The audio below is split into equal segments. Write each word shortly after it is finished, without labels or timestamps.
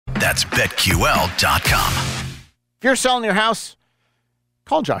That's BetQL.com. If you're selling your house,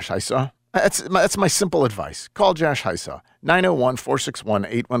 call Josh Hysaw. That's my simple advice. Call Josh Hysaw,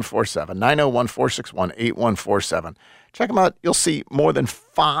 901-461-8147, 901-461-8147. Check him out. You'll see more than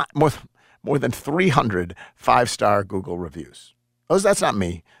 300 five-star Google reviews. That's not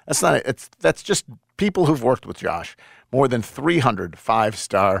me. That's just people who've worked with Josh. More than 300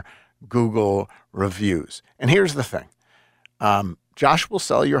 five-star Google reviews. And here's the thing. Josh will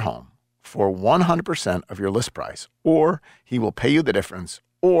sell your home for 100% of your list price, or he will pay you the difference,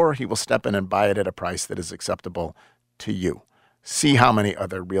 or he will step in and buy it at a price that is acceptable to you. See how many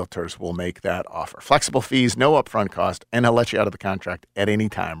other realtors will make that offer. Flexible fees, no upfront cost, and he'll let you out of the contract at any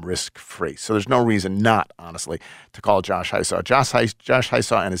time, risk-free. So there's no reason not, honestly, to call Josh Hysaw. Josh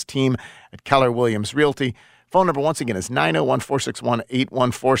Hysaw and his team at Keller Williams Realty. Phone number, once again, is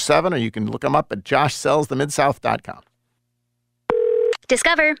 901-461-8147, or you can look him up at joshsellsthemidsouth.com.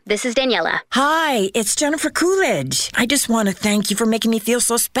 Discover, this is Daniela. Hi, it's Jennifer Coolidge. I just want to thank you for making me feel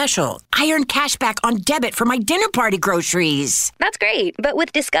so special. I earned cash back on debit for my dinner party groceries. That's great. But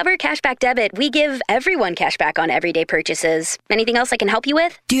with Discover Cashback Debit, we give everyone cash back on everyday purchases. Anything else I can help you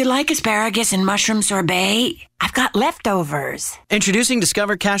with? Do you like asparagus and mushroom sorbet? I've got leftovers. Introducing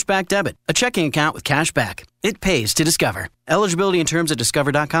Discover Cashback Debit, a checking account with cash back. It pays to Discover. Eligibility and terms at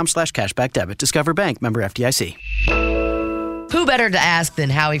discover.com/cashback debit. Discover Bank, member FDIC. Who better to ask than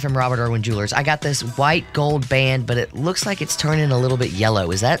Howie from Robert Irwin Jewelers? I got this white gold band, but it looks like it's turning a little bit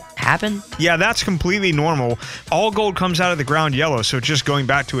yellow. Is that happen? Yeah, that's completely normal. All gold comes out of the ground yellow, so it's just going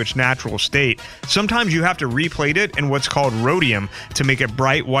back to its natural state. Sometimes you have to replate it in what's called rhodium to make it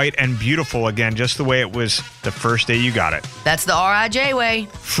bright, white, and beautiful again, just the way it was the first day you got it. That's the RIJ way.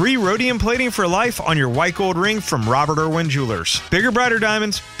 Free rhodium plating for life on your white gold ring from Robert Irwin Jewelers. Bigger, brighter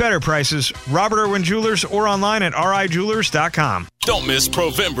diamonds, better prices. Robert Irwin Jewelers or online at rijewelers.com. Don't miss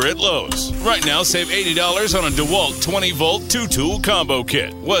Provember at Lowe's. Right now, save $80 on a DeWalt 20-volt 2-tool combo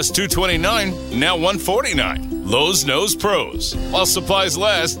kit. Was $229, now $149. Lowe's knows pros. While supplies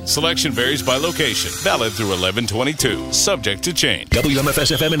last, selection varies by location. Valid through 11/22. Subject to change.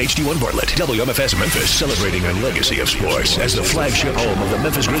 WMFS-FM and HD1 Bartlett. WMFS Memphis, celebrating a legacy of sports as the flagship home of the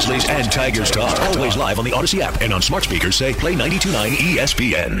Memphis Grizzlies and Tigers talk. Always live on the Odyssey app and on smart speakers. Say, play 92.9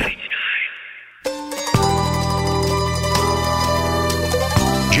 ESPN.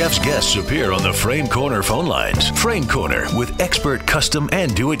 Geoff's guests appear on the Frame Corner phone lines. Frame Corner, with expert custom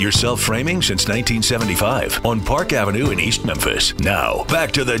and do-it-yourself framing since 1975 on Park Avenue in East Memphis. Now,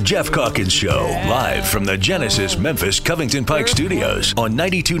 back to the Geoff Calkins Show, live from the Genesis Memphis Covington Pike Studios on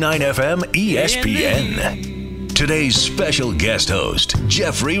 92.9 FM ESPN. Today's special guest host,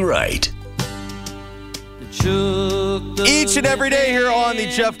 Jeffrey Wright. Each and every day here on the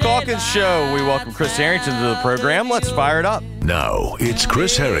Geoff Calkins Show, we welcome Chris Herrington to the program. Let's fire it up. Now, it's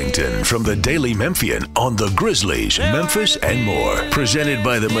Chris Herrington from the Daily Memphian on the Grizzlies, Memphis, and more. Presented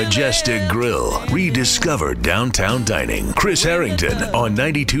by the Majestic Grill. Rediscovered downtown dining. Chris Herrington on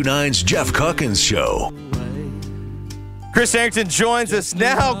 92.9's Geoff Calkins Show. Chris Herrington joins us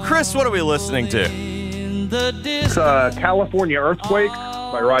now. Chris, what are we listening to? It's California Earthquake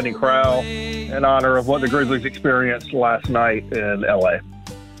by Rodney Crowell in honor of what the Grizzlies experienced last night in L.A.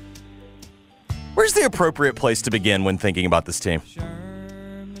 Where's the appropriate place to begin when thinking about this team?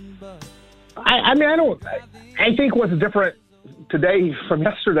 I think what's different today from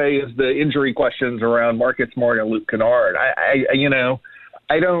yesterday is the injury questions around Marcus Smart and Luke Kennard. If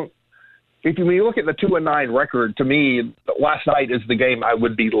you look at the 2-9 record, to me, last night is the game I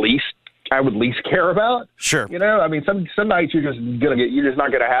would least care about. Sure. Some nights you're just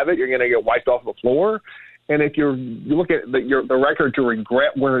not gonna have it. You're gonna get wiped off the floor. And if you look at the record to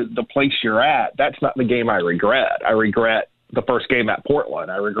regret where the place you're at, that's not the game I regret. I regret the first game at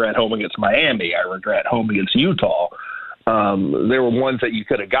Portland. I regret home against Miami. I regret home against Utah. There were ones that you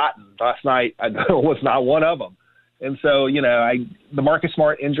could have gotten. Last night was not one of them. And so, the Marcus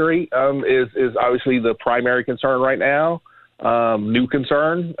Smart injury is obviously the primary concern right now. New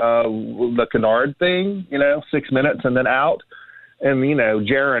concern, the Kennard thing, 6 minutes and then out. And,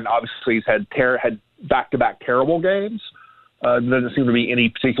 Jaren obviously has had back-to-back terrible games. There doesn't seem to be any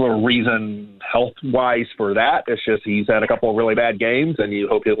particular reason health-wise for that. It's just he's had a couple of really bad games, and you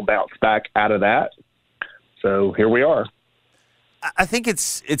hope he'll bounce back out of that. So here we are. I think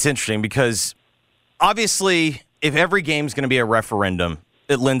it's interesting because obviously if every game's going to be a referendum,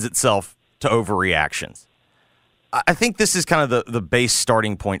 it lends itself to overreactions. I think this is kind of the base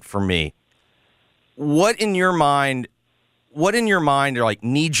starting point for me. What in your mind are like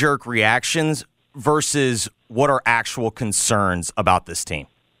knee-jerk reactions versus what are actual concerns about this team?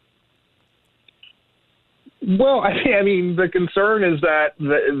 Well, I mean, the concern is that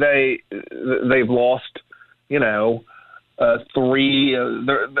they've lost, three.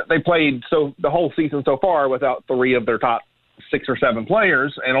 They played the whole season so far without three of their top 6 or 7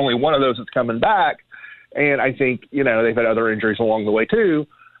 players, and only one of those is coming back. And I think they've had other injuries along the way too.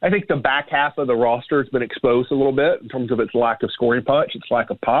 I think the back half of the roster has been exposed a little bit in terms of its lack of scoring punch, its lack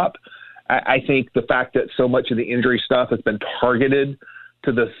of pop. I think the fact that so much of the injury stuff has been targeted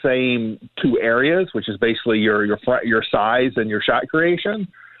to the same 2 areas, which is basically your size and your shot creation,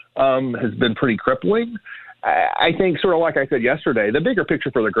 has been pretty crippling. I think, sort of like I said yesterday, the bigger picture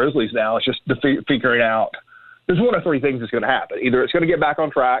for the Grizzlies now is just figuring out there's one of 3 things that's going to happen. Either it's going to get back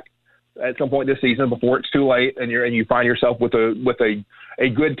on track at some point this season before it's too late, and you find yourself with a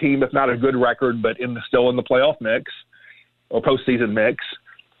good team, if not a good record, but still in the playoff mix or postseason mix.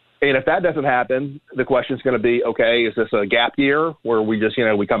 And if that doesn't happen, the question is going to be, okay, is this a gap year where we just,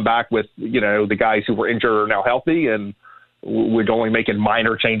 we come back with, the guys who were injured are now healthy and we're only making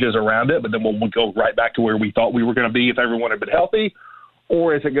minor changes around it, but then we'll go right back to where we thought we were going to be if everyone had been healthy?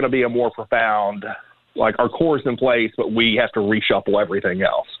 Or is it going to be a more profound, like our core is in place, but we have to reshuffle everything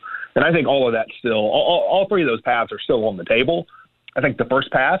else? And I think all of that still, all 3 of those paths are still on the table. I think the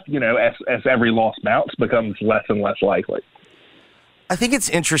first path, as every loss mounts, becomes less and less likely. I think it's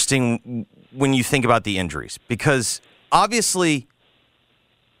interesting when you think about the injuries because obviously,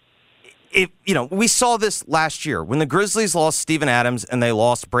 we saw this last year when the Grizzlies lost Steven Adams and they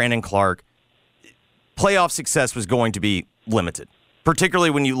lost Brandon Clark. Playoff success was going to be limited, particularly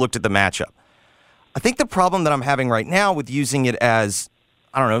when you looked at the matchup. I think the problem that I'm having right now with using it as,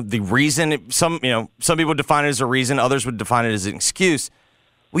 I don't know, the reason, some people would define it as a reason, others would define it as an excuse.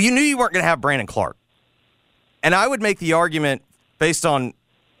 Well, you knew you weren't going to have Brandon Clark. And I would make the argument, based on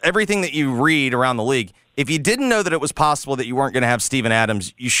everything that you read around the league, if you didn't know that it was possible that you weren't going to have Steven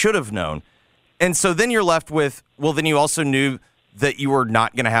Adams, you should have known. And so then you're left with, well, then you also knew that you were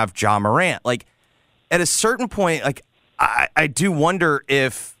not going to have Ja Morant. Like, at a certain point, like, I do wonder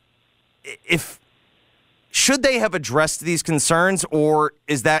if should they have addressed these concerns, or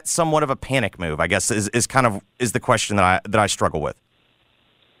is that somewhat of a panic move, I guess, is the question that I struggle with.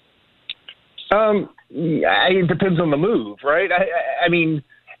 It depends on the move, right? I mean,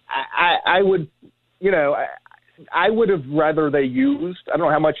 I would, I would have rather they used, I don't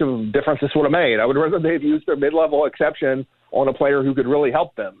know how much of a difference this would have made. I would rather they have used their mid-level exception on a player who could really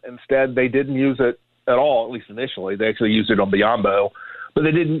help them. Instead, they didn't use it at all, at least initially. They actually used it on Biyombo. But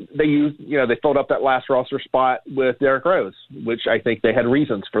they filled up that last roster spot with Derrick Rose, which I think they had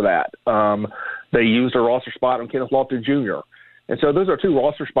reasons for that. They used a roster spot on Kenneth Lofton Jr. And so those are 2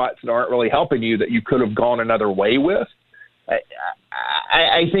 roster spots that aren't really helping you that you could have gone another way with.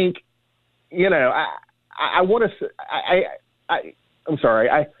 I think, I want to. I'm sorry.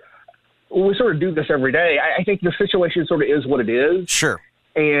 We sort of do this every day. I think the situation sort of is what it is. Sure.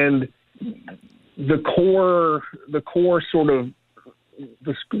 And the core sort of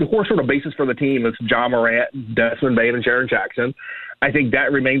basis for the team is Ja Morant, Desmond Bane, and Jaren Jackson. I think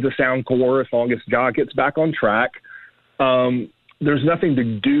that remains a sound core as long as Ja gets back on track. There's nothing to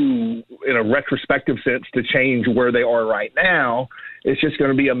do in a retrospective sense to change where they are right now. It's just going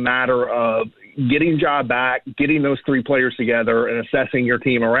to be a matter of getting Ja back, getting those 3 players together, and assessing your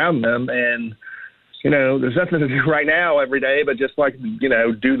team around them. And, there's nothing to do right now every day, but just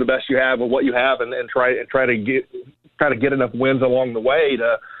do the best you have with what you have and try to get enough wins along the way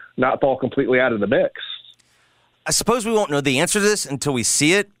to not fall completely out of the mix. I suppose we won't know the answer to this until we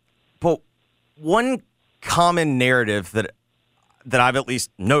see it, but one common narrative that I've at least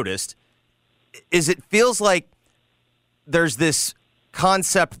noticed is it feels like there's this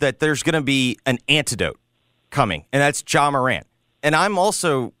concept that there's going to be an antidote coming, and that's Ja Morant. And I'm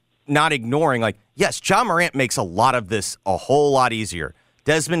also not ignoring, yes, Ja Morant makes a lot of this a whole lot easier.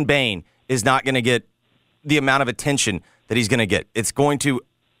 Desmond Bane is not going to get the amount of attention that he's going to get. It's going to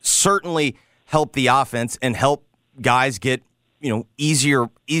certainly help the offense and help guys get, easier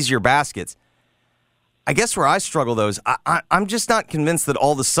baskets. I guess where I struggle, though, is I'm just not convinced that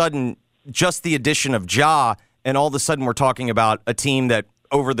all of a sudden just the addition of Ja and all of a sudden we're talking about a team that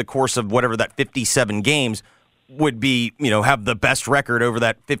over the course of whatever that 57 games would be, have the best record over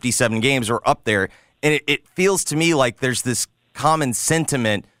that 57 games or up there. And it feels to me like there's this common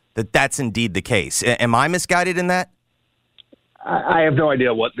sentiment that that's indeed the case. Am I misguided in that? I have no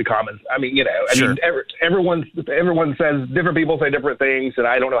idea what the comments. Sure. Everyone says different people say different things, and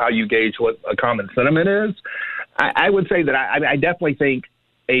I don't know how you gauge what a common sentiment is. I would say that I definitely think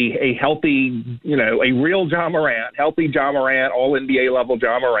a healthy, a real Ja Morant, healthy Ja Morant, all NBA level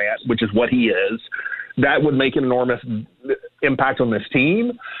Ja Morant, which is what he is, that would make an enormous impact on this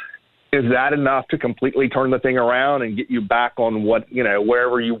team. Is that enough to completely turn the thing around and get you back on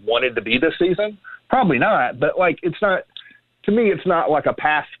wherever you wanted to be this season? Probably not. But it's not. To me, it's not like a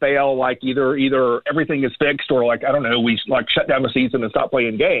pass-fail, like either everything is fixed or I don't know, we shut down the season and stop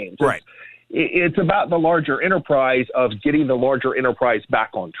playing games. Right. It's about the larger enterprise of getting the larger enterprise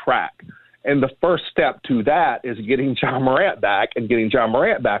back on track. And the first step to that is getting John Morant back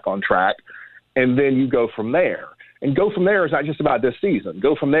on track. And then you go from there. And go from there is not just about this season.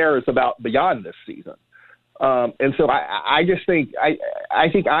 Go from there is about beyond this season. And so I just think I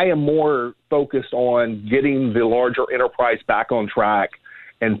think I am more focused on getting the larger enterprise back on track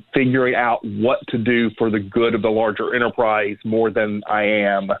and figuring out what to do for the good of the larger enterprise more than I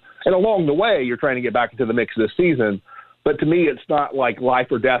am. And along the way, you're trying to get back into the mix this season. But to me, it's not like life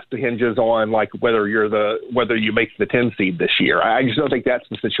or death hinges on whether you make the 10 seed this year. I just don't think that's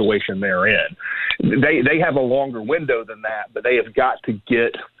the situation they're in. They have a longer window than that, but they have got to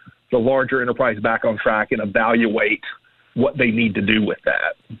get the larger enterprise back on track and evaluate what they need to do with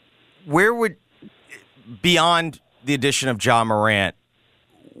that. Where would, beyond the addition of John Morant,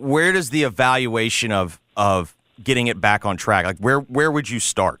 where does the evaluation of getting it back on track, where would you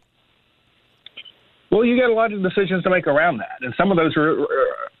start? Well, you got a lot of decisions to make around that, and some of those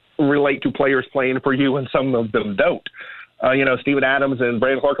relate to players playing for you, and some of them don't. Steven Adams and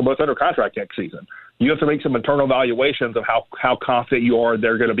Brandon Clark are both under contract next season. You have to make some internal evaluations of how confident you are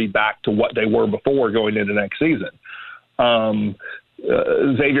they're going to be back to what they were before going into next season.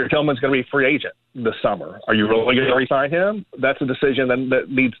 Xavier Tillman's going to be a free agent this summer. Are you really going to re-sign him? That's a decision that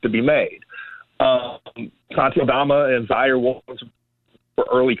needs to be made. Santi Aldama and Zaire Williams for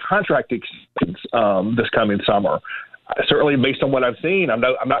early contract extensions this coming summer. Certainly, based on what I've seen, I'm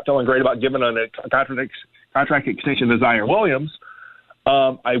not feeling great about giving a contract extension to Zaire Williams.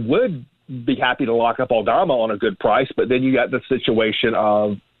 I would be happy to lock up Aldama on a good price, but then you got the situation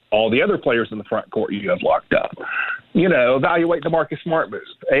of all the other players in the front court you have locked up. Evaluate the Marcus Smart move.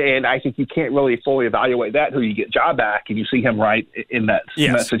 And I think you can't really fully evaluate that until you get Ja back and you see him right in that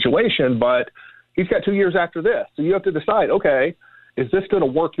situation. But he's got 2 years after this. So you have to decide, okay, is this going to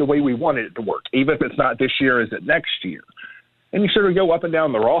work the way we wanted it to work? Even if it's not this year, is it next year? And you sort of go up and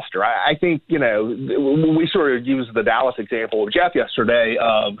down the roster. I think, we sort of used the Dallas example of Geoff yesterday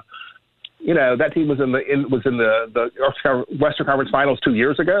of, that team was in the Western Conference Finals 2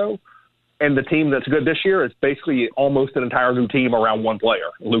 years ago, and the team that's good this year is basically almost an entire new team around one player,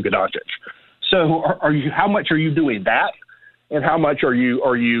 Luka Doncic. So, how much are you doing that, and how much are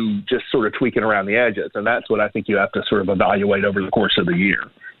you just sort of tweaking around the edges? And that's what I think you have to sort of evaluate over the course of the year.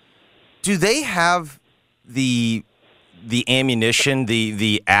 Do they have the ammunition,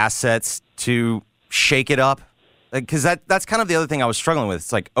 the assets to shake it up? Because that's kind of the other thing I was struggling with.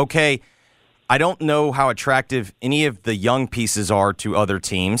 It's like, okay, I don't know how attractive any of the young pieces are to other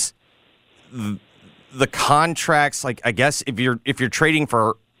teams. The contracts, I guess if you're trading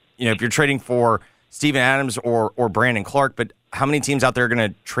for, if you're trading for Steven Adams or Brandon Clark, but how many teams out there are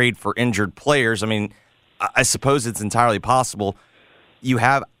going to trade for injured players? I mean, I suppose it's entirely possible. You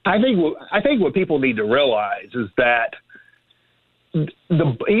have. I think what people need to realize is that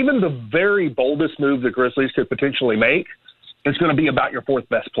even the very boldest move the Grizzlies could potentially make is going to be about your fourth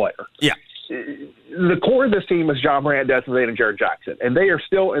best player. Yeah. The core of this team is John Morant, Desmond Bane, and Jaren Jackson, and they are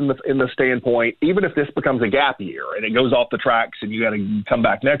still in the standpoint. Even if this becomes a gap year and it goes off the tracks and you got to come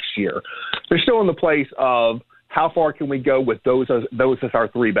back next year, they're still in the place of how far can we go with those as our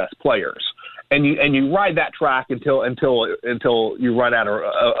three best players, and you ride that track until you run out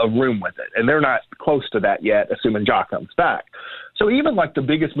of room with it, and they're not close to that yet, assuming Ja comes back. So even the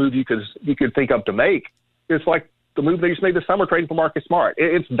biggest move you could think of to make is the move they just made this summer, trading for Marcus Smart.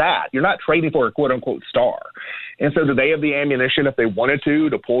 It's that. You're not trading for a quote-unquote star. And so do they have the ammunition, if they wanted to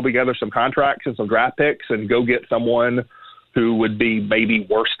pull together some contracts and some draft picks and go get someone who would be maybe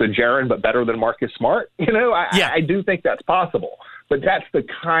worse than Jaren but better than Marcus Smart? I do think that's possible. But that's the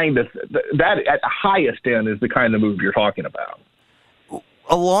kind of – that at the highest end is the kind of move you're talking about.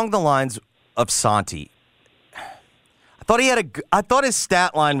 Along the lines of Santi, I thought his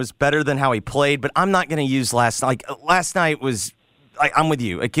stat line was better than how he played, but I'm not going to use last night. Last night was, I'm with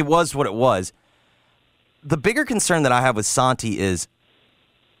you. It was what it was. The bigger concern that I have with Santi is,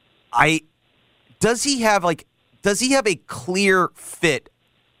 does he have a clear fit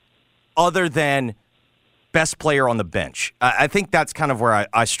other than best player on the bench? I think that's kind of where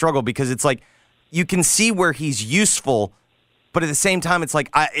I struggle, because it's you can see where he's useful, but at the same time, it's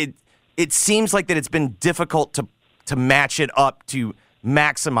it seems like that it's been difficult to match it up to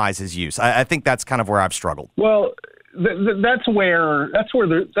maximize his use. I think that's kind of where I've struggled. Well, that's where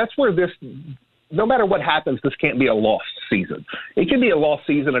this no matter what happens, this can't be a lost season. It can be a lost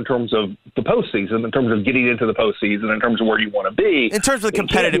season in terms of the postseason, in terms of getting into the postseason, in terms of where you want to be. In terms of the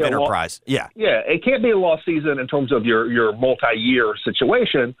competitive enterprise, yeah. Yeah, it can't be a lost season in terms of your multi-year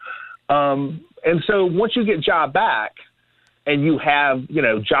situation. And so once you get Ja back and you have,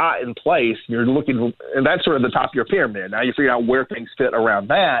 Ja in place, you're looking, and that's sort of the top of your pyramid. Now you figure out where things fit around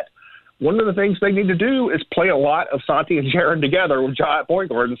that. One of the things they need to do is play a lot of Santi and Jaren together with Ja at point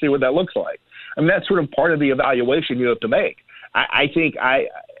guard and see what that looks like. I mean, that's sort of part of the evaluation you have to make. I think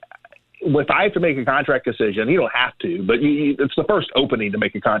if I have to make a contract decision, you don't have to, but it's the first opening to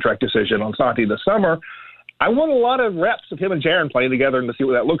make a contract decision on Santi this summer. I want a lot of reps of him and Jaren playing together and to see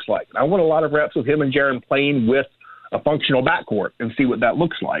what that looks like. I want a lot of reps of him and Jaren playing with a functional backcourt and see what that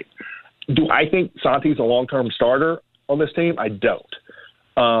looks like. Do I think Santi's a long-term starter on this team? I don't.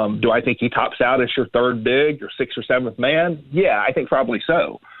 Do I think he tops out as your third big, your sixth or seventh man? Yeah, I think probably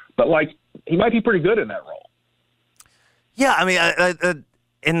so. But, he might be pretty good in that role. Yeah, I mean,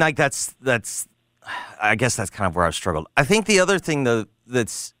 and that's I guess that's kind of where I've struggled. I think the other thing, though,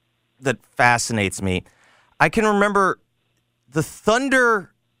 that fascinates me, I can remember the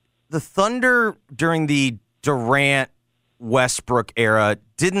Thunder during the Durant Westbrook era.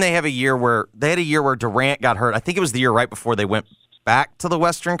 Didn't they have a year where Durant got hurt? I think it was the year right before they went back to the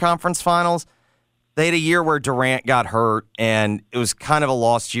Western Conference Finals. They had a year where Durant got hurt, and it was kind of a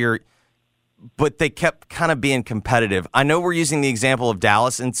lost year, but they kept kind of being competitive. I know we're using the example of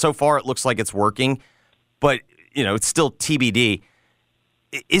Dallas, and so far it looks like it's working, but, it's still TBD.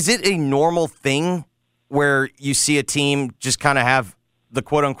 Is it a normal thing where you see a team just kind of have the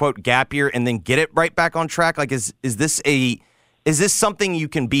quote-unquote gap year and then get it right back on track? Is this something you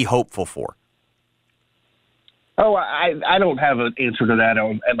can be hopeful for? Oh, I don't have an answer to that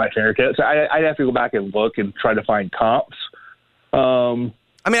at my fingertips. I'd have to go back and look and try to find comps.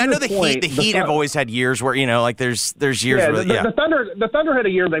 I mean, I know the Heat have always had years where, there's years where, The Thunder had a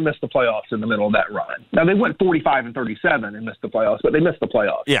year they missed the playoffs in the middle of that run. Now, they went 45-37 and missed the playoffs, but they missed the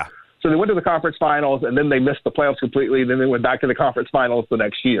playoffs. Yeah. So they went to the conference finals, and then they missed the playoffs completely, and then they went back to the conference finals the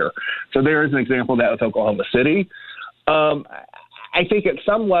next year. So there is an example of that with Oklahoma City. I think at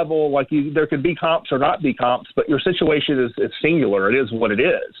some level, there could be comps or not be comps, but your situation is singular. It is what it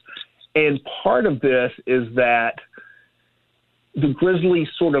is. And part of this is that the Grizzlies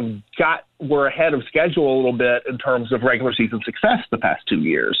sort of were ahead of schedule a little bit in terms of regular season success the past 2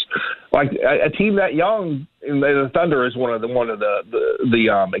 years. A team that young, and the Thunder is one of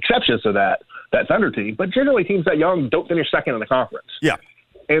the exceptions to that Thunder team. But generally, teams that young don't finish second in the conference. Yeah,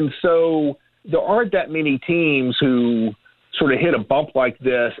 and so there aren't that many teams who sort of hit a bump like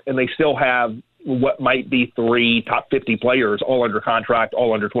this, and they still have what might be 3 top 50 players all under contract,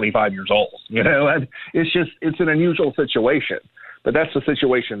 all under 25 years old. It's an unusual situation, but that's the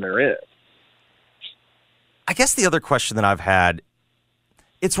situation they're in. I guess the other question that I've had,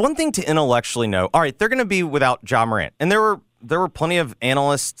 it's one thing to intellectually know, all right, they're going to be without Ja Morant. And there were plenty of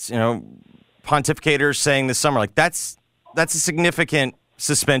analysts, pontificators saying this summer, that's a significant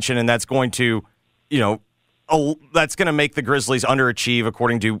suspension, and that's going to, that's going to make the Grizzlies underachieve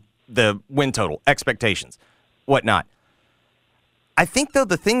according to the win total, expectations, whatnot. I think, though,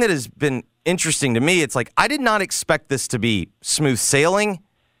 the thing that has been interesting to me, it's I did not expect this to be smooth sailing,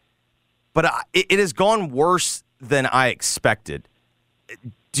 but it has gone worse than I expected.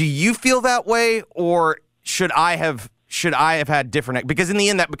 Do you feel that way, or should I have had different? Because in the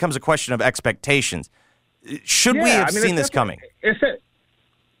end, that becomes a question of expectations. Should we have seen this coming?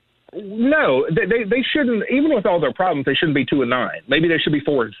 No, they shouldn't. Even with all their problems, they shouldn't be 2-9. Maybe they should be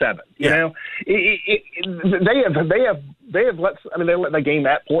 4-7. They have let. I mean, they let the game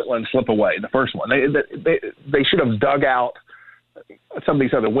at Portland slip away. The first one, they should have dug out some of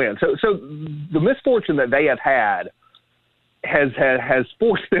these other wins. So the misfortune that they have had has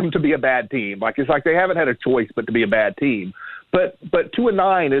forced them to be a bad team. It's they haven't had a choice but to be a bad team. But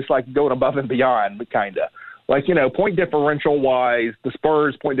 2-9 is going above and beyond, kind of. Point differential wise, the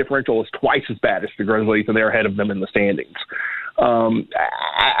Spurs' point differential is twice as bad as the Grizzlies, and they're ahead of them in the standings.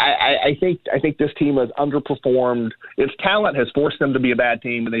 I think this team has underperformed. Its talent has forced them to be a bad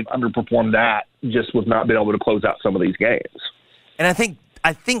team, and they've underperformed that just with not being able to close out some of these games. And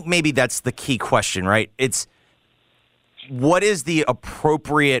I think maybe that's the key question, right? It's what is the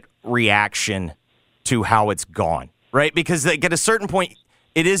appropriate reaction to how it's gone, right? Because at a certain point,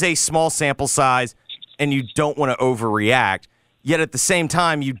 it is a small sample size, and you don't want to overreact, yet at the same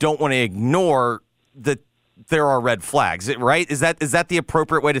time, you don't want to ignore that there are red flags, right? Is that the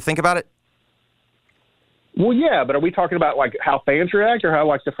appropriate way to think about it? Well, yeah, but are we talking about how fans react or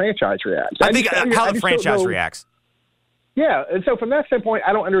how the franchise reacts? I think how the franchise reacts. Yeah, and so from that standpoint,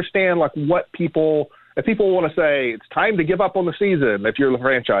 I don't understand like what people – if people want to say it's time to give up on the season, if you're the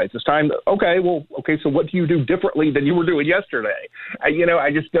franchise, it's time to, okay, so what do you do differently than you were doing yesterday?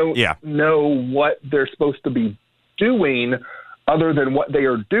 I just don't know what they're supposed to be doing other than what they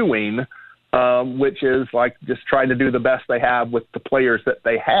are doing, which is like just trying to do the best they have with the players that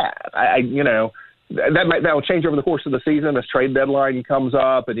they have. That will change over the course of the season as trade deadline comes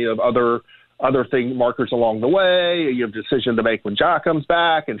up and you have other thing markers along the way. You have a decision to make when Ja comes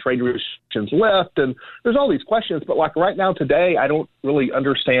back and trade restrictions lift. And there's all these questions. But like right now today, I don't really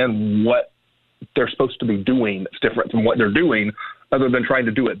understand what they're supposed to be doing that's different from what they're doing other than trying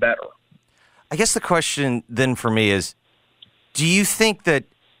to do it better. I guess the question then for me is, do you think that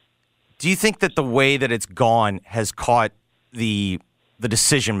the way that it's gone has caught the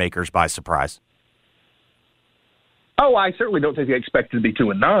decision makers by surprise? Oh, I certainly don't think they expected to be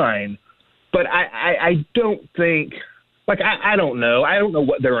 2-9. But I don't think, I don't know. I don't know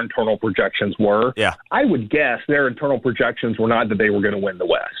what their internal projections were. Yeah. I would guess their internal projections were not that they were going to win the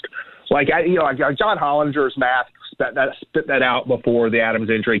West. John Hollinger's math spit that out before the Adams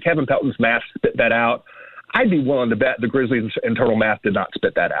injury. Kevin Pelton's math spit that out. I'd be willing to bet the Grizzlies' internal math did not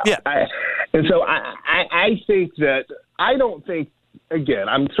spit that out. Yeah. I think that – I don't think – again,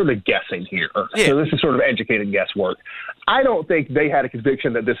 I'm sort of guessing here. Yeah. So this is sort of educated guesswork. I don't think they had a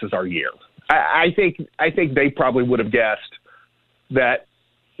conviction that this is our year. I think they probably would have guessed that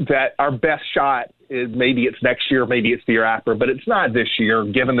our best shot is maybe it's next year, maybe it's the year after, but it's not this year,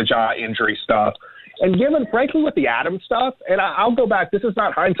 given the Ja injury stuff. And given, frankly, with the Adams stuff, and I'll go back, this is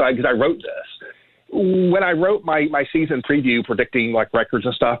not hindsight because I wrote this. When I wrote my season preview predicting like records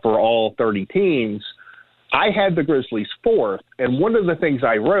and stuff for all 30 teams, I had the Grizzlies 4th, and one of the things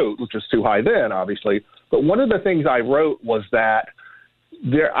I wrote, which was too high then, obviously, but one of the things I wrote was that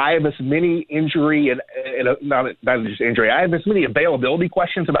I have as many injury and not just injury. I have as many availability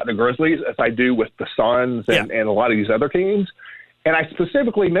questions about the Grizzlies as I do with the Suns and a lot of these other teams. And I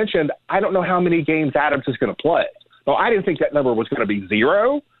specifically mentioned I don't know how many games Adams is going to play. Well, I didn't think that number was going to be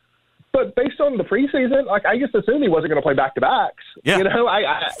 0. But based on the preseason, I just assumed he wasn't going to play back-to-backs.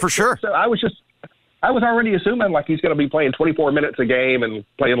 Yeah, for sure. So I was already assuming he's going to be playing 24 minutes a game and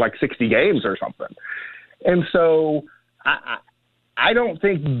playing 60 games or something. And so I don't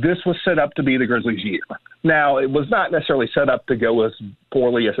think this was set up to be the Grizzlies' year. Now, it was not necessarily set up to go as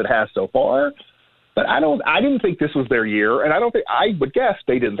poorly as it has so far, but I didn't think this was their year, and I would guess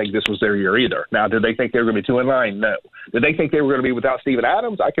they didn't think this was their year either. Now, did they think they were going to be 2-9? No. Did they think they were going to be without Steven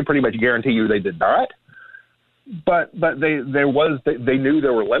Adams? I can pretty much guarantee you they did not. But they knew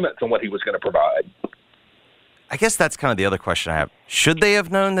there were limits on what he was going to provide. I guess that's kind of the other question I have. Should they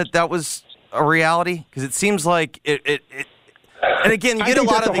have known that was a reality? Because it seems like it. And again, you get a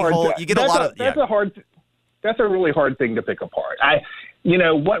lot of the whole. You get a lot of. That's a really hard thing to pick apart.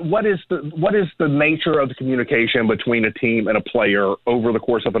 What is the nature of the communication between a team and a player over the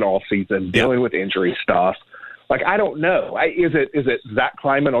course of an off season dealing with injury stuff? I don't know. Is it Zach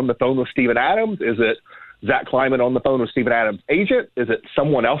Kleiman on the phone with Steven Adams? Is it Zach Kleiman on the phone with Steven Adams' agent? Is it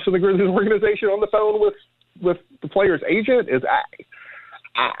someone else in the Grizzlies organization on the phone with the player's agent?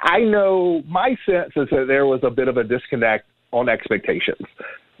 I know my sense is that there was a bit of a disconnect on expectations,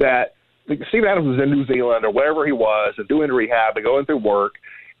 that Steven Adams was in New Zealand or wherever he was and doing rehab and going through work,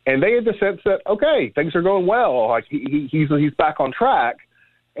 and they had the sense that, okay, things are going well, he's back on track.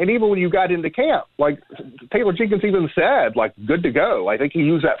 And even when you got into camp, Taylor Jenkins even said, good to go. I think he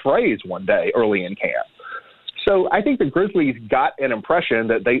used that phrase one day early in camp. So I think the Grizzlies got an impression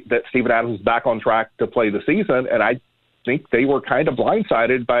that Steven Adams is back on track to play the season, and I think they were kind of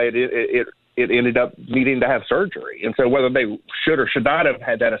blindsided by it. It ended up needing to have surgery. And so whether they should or should not have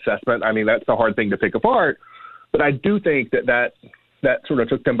had that assessment, that's a hard thing to pick apart. But I do think that sort of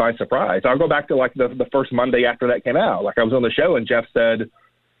took them by surprise. I'll go back to the first Monday after that came out. I was on the show and Geoff said,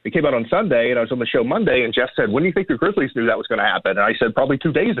 it came out on Sunday, and I was on the show Monday, and Geoff said, when do you think the Grizzlies knew that was going to happen? And I said, probably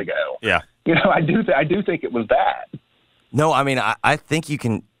 2 days ago. Yeah. I do think it was that. No, I think you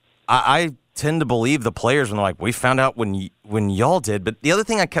can I tend to believe the players when they're like, we found out when y'all did. But the other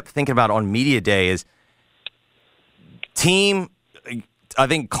thing I kept thinking about on media day is I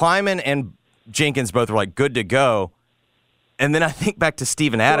think Kleiman and Jenkins both were good to go. And then I think back to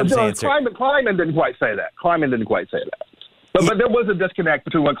Steven Adams' answer. Kleiman didn't quite say that. But there was a disconnect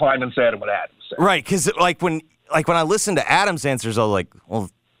between what Kleiman said and what Adams said. Right, because when I listened to Adams' answers, I was like, well,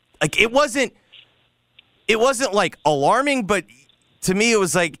 it wasn't alarming, but to me it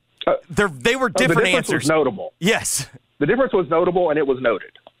was they were different answers. The difference was notable. Yes, the difference was notable, and it was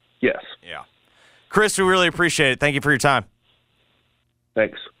noted. Yes. Yeah, Chris, we really appreciate it. Thank you for your time.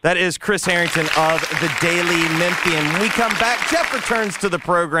 Thanks. That is Chris Herrington of the Daily Memphian. When we come back, Geoff returns to the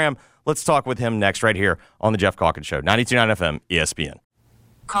program. Let's talk with him next right here on the Geoff Calkins Show, 92.9 FM, ESPN.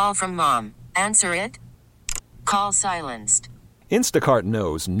 Call from mom. Answer it. Call silenced. Instacart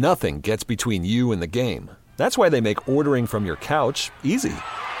knows nothing gets between you and the game. That's why they make ordering from your couch easy.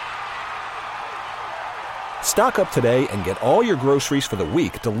 Stock up today and get all your groceries for the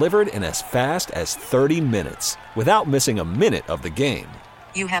week delivered in as fast as 30 minutes without missing a minute of the game.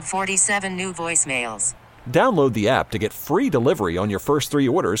 You have 47 new voicemails. Download the app to get free delivery on your first 3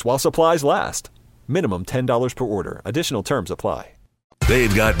 orders while supplies last. Minimum $10 per order. Additional terms apply.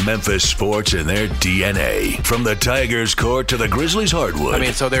 They've got Memphis sports in their DNA. From the Tigers' court to the Grizzlies' hardwood.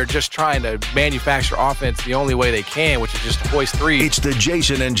 So they're just trying to manufacture offense the only way they can, which is just to hoist threes. It's the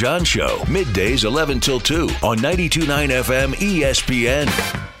Jason and John Show. Middays 11 till 2 on 92.9 FM ESPN.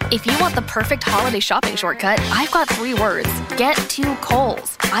 If you want the perfect holiday shopping shortcut, I've got 3 words. Get to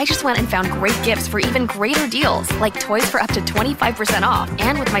Kohl's. I just went and found great gifts for even greater deals, like toys for up to 25% off.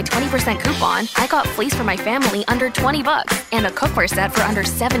 And with my 20% coupon, I got fleece for my family under $20 and a cookware set for under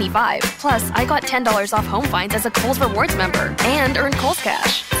 $75. Plus, I got $10 off home finds as a Kohl's Rewards member and earned Kohl's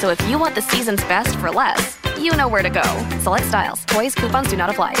Cash. So if you want the season's best for less, you know where to go. Select styles. Toys, coupons do not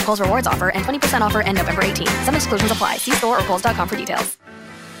apply. Kohl's Rewards offer and 20% offer end November 18. Some exclusions apply. See store or kohls.com for details.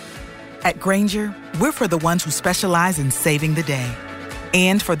 At Grainger, we're for the ones who specialize in saving the day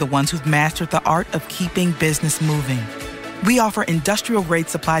and for the ones who've mastered the art of keeping business moving. We offer industrial-grade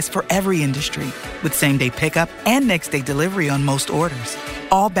supplies for every industry with same-day pickup and next-day delivery on most orders,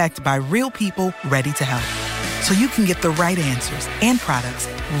 all backed by real people ready to help. So you can get the right answers and products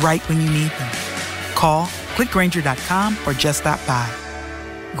right when you need them. Call, clickgrainger.com, or just stop by.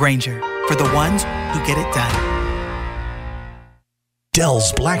 Grainger, for the ones who get it done.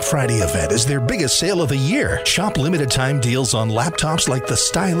 Dell's Black Friday event is their biggest sale of the year. Shop limited-time deals on laptops like the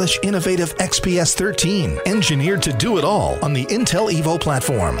stylish, innovative XPS 13, engineered to do it all on the Intel Evo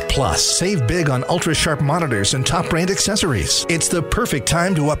platform. Plus, save big on ultra-sharp monitors and top-brand accessories. It's the perfect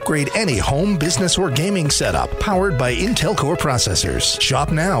time to upgrade any home, business, or gaming setup powered by Intel Core processors.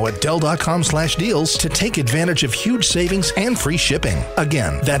 Shop now at Dell.com/deals to take advantage of huge savings and free shipping.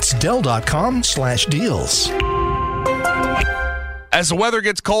 Again, that's Dell.com/deals. As the weather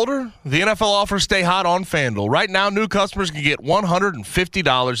gets colder, the NFL offers stay hot on FanDuel. Right now, new customers can get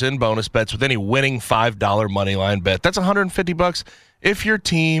 $150 in bonus bets with any winning $5 moneyline bet. That's $150 if your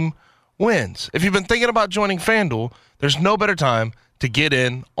team wins. If you've been thinking about joining FanDuel, there's no better time to get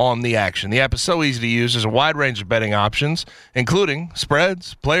in on the action. The app is so easy to use. There's a wide range of betting options, including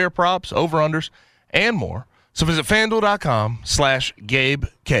spreads, player props, over-unders, and more. So visit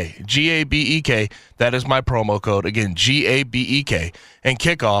FanDuel.com/GabeK, G-A-B-E-K. That is my promo code. Again, G-A-B-E-K, and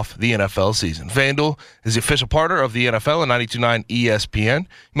kick off the NFL season. FanDuel is the official partner of the NFL and 92.9 ESPN. You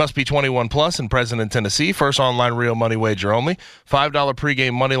must be 21 plus and present in Tennessee. First online real money wager only. $5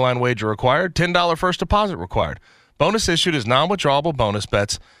 pregame moneyline wager required. $10 first deposit required. Bonus issued is non-withdrawable bonus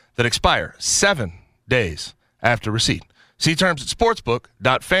bets that expire 7 days after receipt. See terms at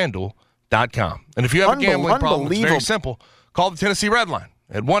sportsbook.fanduel.com. And if you have a gambling problem, it's very simple. Call the Tennessee Red Line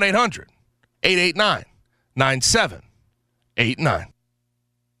at 1-800-889-9789.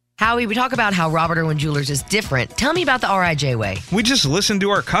 Howie, we talk about how Robert Irwin Jewelers is different. Tell me about the RIJ way. We just listen to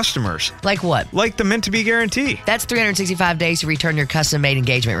our customers. Like what? Like the meant to be guarantee. That's 365 days to return your custom-made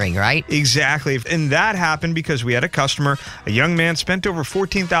engagement ring, right? Exactly. And that happened because we had a customer, a young man, spent over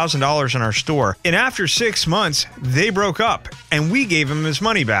 $14,000 in our store. And after 6 months, they broke up, and we gave him his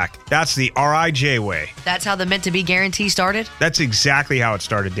money back. That's the RIJ way. That's how the meant to be guarantee started? That's exactly how it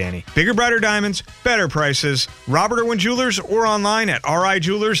started, Danny. Bigger, brighter diamonds, better prices. Robert Irwin Jewelers or online at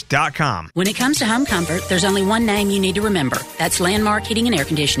rijewelers.com. When it comes to home comfort, there's only one name you need to remember. That's Landmark Heating and Air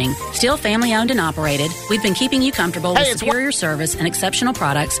Conditioning. Still family owned and operated, we've been keeping you comfortable with superior service and exceptional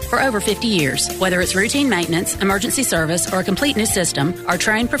products for over 50 years. Whether it's routine maintenance, emergency service, or a complete new system, our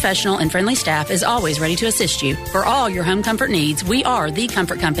trained professional and friendly staff is always ready to assist you. For all your home comfort needs, we are the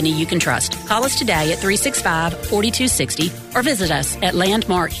comfort company you can trust. Call us today at 365-4260 or visit us at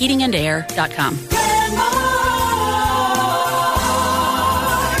landmarkheatingandair.com.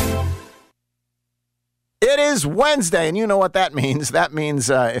 It is Wednesday, and you know what that means. That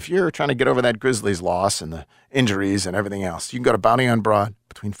means if you're trying to get over that Grizzlies loss and the injuries and everything else, you can go to Bounty on Broad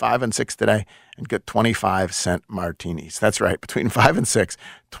between 5 and 6 today and get 25-cent martinis. That's right, between 5 and 6,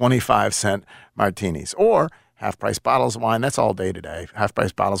 25-cent martinis. Or half-price bottles of wine. That's all day today.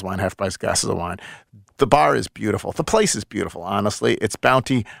 Half-price bottles of wine, half-price glasses of wine. The bar is beautiful. The place is beautiful, honestly. It's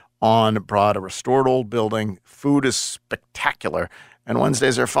Bounty on Broad, a restored old building. Food is spectacular. And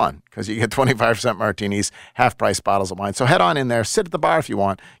Wednesdays are fun because you get 25% martinis, half-price bottles of wine. So head on in there. Sit at the bar if you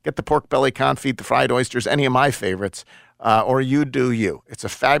want. Get the pork belly confit, the fried oysters, any of my favorites, or you do you. It's a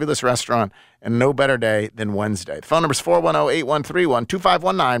fabulous restaurant and no better day than Wednesday. The phone number is 410-8131,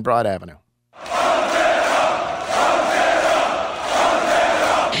 2519 Broad Avenue.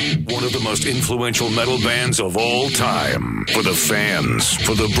 One of the most influential metal bands of all time. For the fans,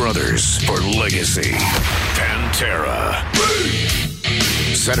 for the brothers, for legacy. Pantera.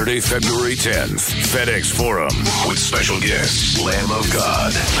 Saturday, February 10th, FedEx Forum. With special guest, Lamb of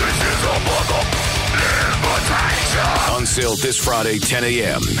God. On sale this Friday, 10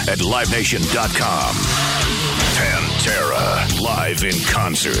 a.m. at livenation.com. Pantera. Live in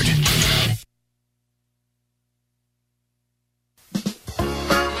concert.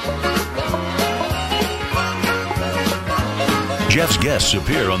 Geoff's guests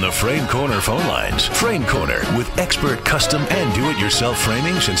appear on the Frame Corner phone lines. Frame Corner, with expert custom and do-it-yourself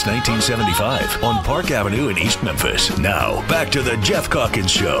framing since 1975 on Park Avenue in East Memphis. Now, back to the Geoff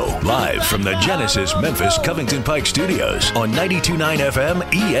Calkins Show, live from the Genesis Memphis Covington Pike Studios on 92.9 FM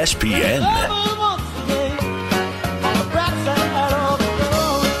ESPN.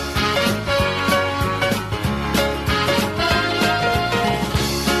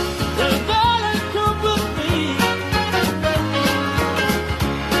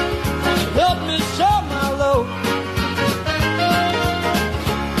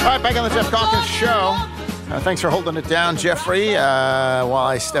 Back on the Geoff Calkins Show. Thanks for holding it down, Jeffrey, while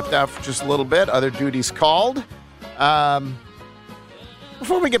I stepped out for just a little bit. Other duties called.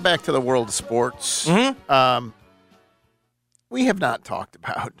 Before we get back to the world of sports, we have not talked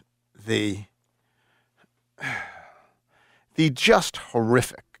about the just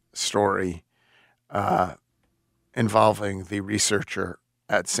horrific story involving the researcher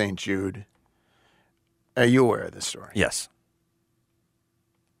at St. Jude. Are you aware of this story? Yes.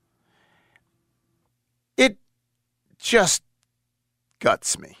 It just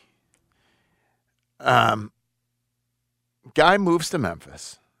guts me. Guy moves to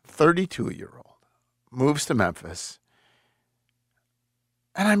Memphis, 32-year-old, moves to Memphis,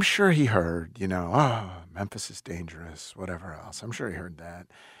 and I'm sure he heard, Memphis is dangerous, whatever else. I'm sure he heard that.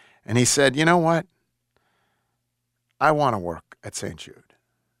 And he said, you know what? I want to work at St. Jude.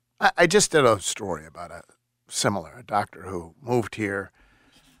 I just did a story about a doctor who moved here,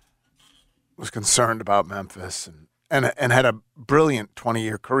 was concerned about Memphis and had a brilliant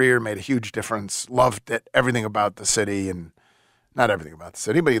 20-year career, made a huge difference, loved it, everything about the city, and not everything about the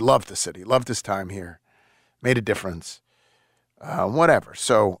city, but he loved the city, loved his time here, made a difference, whatever.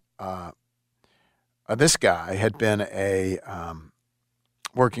 So this guy had been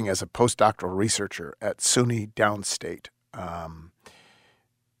working as a postdoctoral researcher at SUNY Downstate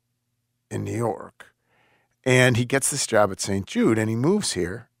in New York, and he gets this job at St. Jude, and he moves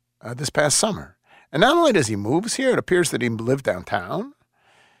here this past summer. And not only does he move here, it appears that he lived downtown.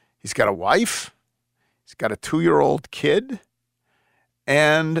 He's got a wife. He's got a 2-year-old kid.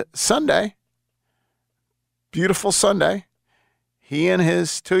 And Sunday, beautiful Sunday, he and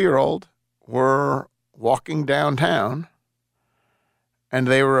his 2-year-old were walking downtown, and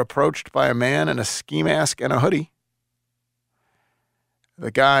they were approached by a man in a ski mask and a hoodie.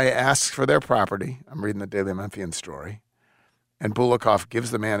 The guy asks for their property. I'm reading the Daily Memphian story. And Bulikoff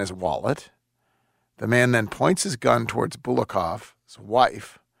gives the man his wallet. The man then points his gun towards Bulikoff's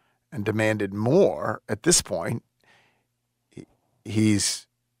wife and demanded more. At this point, he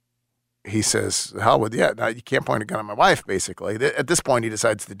says, hell with you. No, you can't point a gun at my wife, basically. At this point, he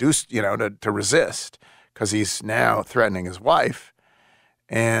decides to do, to resist because he's now threatening his wife.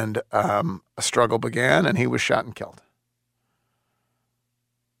 And a struggle began, and he was shot and killed.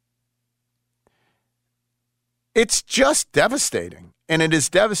 It's just devastating. And it is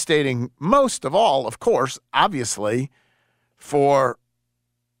devastating most of all, of course, obviously, for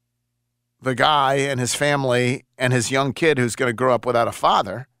the guy and his family and his young kid who's going to grow up without a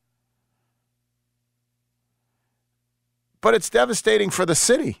father. But it's devastating for the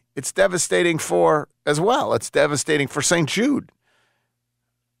city. It's devastating as well. It's devastating for St. Jude.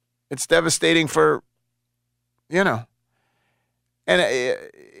 It's devastating for, and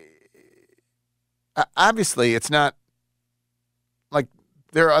obviously, it's not like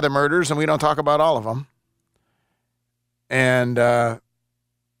there are other murders, and we don't talk about all of them. And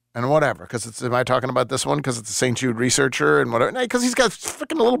whatever, because am I talking about this one because it's a St. Jude researcher and whatever? No, because he's got a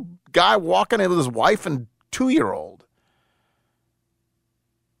freaking little guy walking in with his wife and 2-year-old.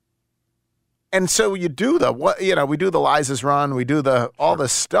 And so we do the Liza's Run, we do all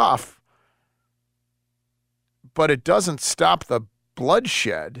this stuff, but it doesn't stop the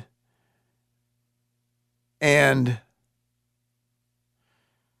bloodshed. And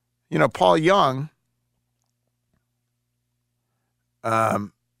Paul Young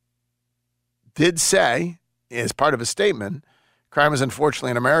did say, as part of his statement, crime is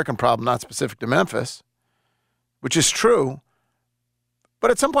unfortunately an American problem, not specific to Memphis, which is true. But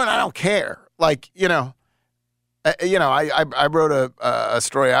at some point, I don't care. Like, I wrote a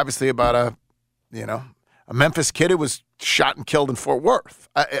story, obviously, about a Memphis kid who was shot and killed in Fort Worth.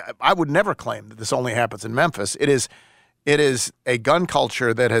 I would never claim that this only happens in Memphis. It is a gun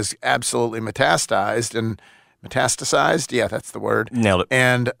culture that has absolutely metastasized. Yeah, that's the word. Nailed it.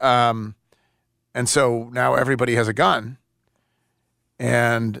 And so now everybody has a gun,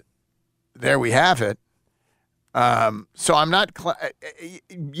 and there we have it. So I'm not.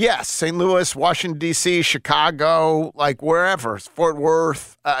 Yes, St. Louis, Washington D.C., Chicago, like wherever, Fort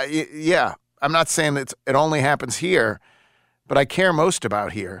Worth. Yeah, I'm not saying that it only happens here, but I care most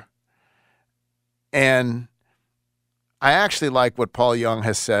about here. And I actually like what Paul Young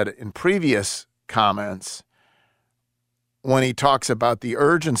has said in previous comments when he talks about the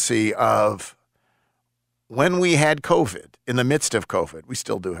urgency of when we had COVID, in the midst of COVID, we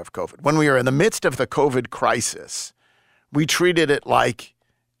still do have COVID. When we were in the midst of the COVID crisis, we treated it like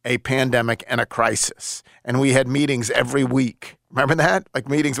a pandemic and a crisis, and we had meetings every week. Remember that? Like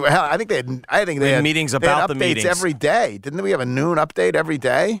meetings. Hell, I think they had meetings about the meetings every day. Didn't we have a noon update every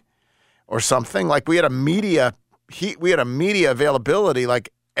day, or something? Like we had a media availability like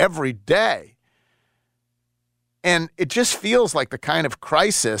every day, and it just feels like the kind of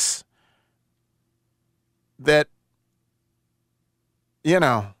crisis that,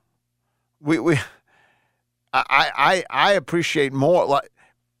 I appreciate more. Like,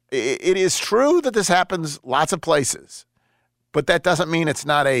 it is true that this happens lots of places, but that doesn't mean it's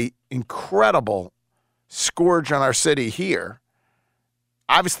not a incredible scourge on our city here.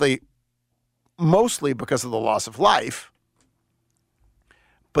 Obviously, mostly because of the loss of life.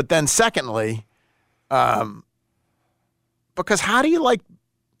 But then secondly, because how do you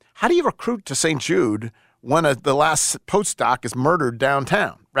recruit to St. Jude when the last postdoc is murdered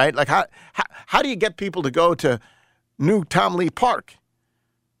downtown, right? Like how do you get people to go to New Tom Lee Park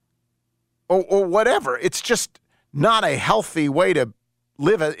or whatever? It's just not a healthy way to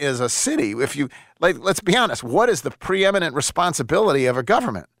live as a city. If you let's be honest, what is the preeminent responsibility of a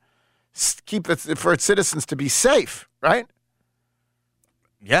government? Keep it for its citizens to be safe, right?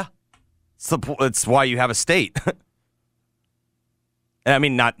 Yeah, it's why you have a state. I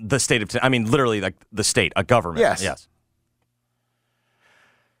mean, not the state of. I mean, literally, like the state, a government. Yes.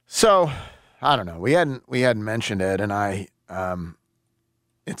 So, I don't know. We hadn't mentioned it, and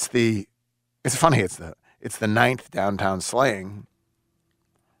it's funny. It's the 9th downtown slaying.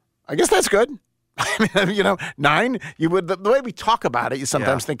 I guess that's good. I mean, 9. You would the way we talk about it, you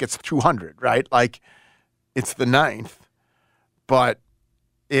sometimes think it's 200, right? Like, it's the 9th, but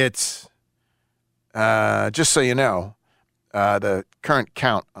it's just so you know. The current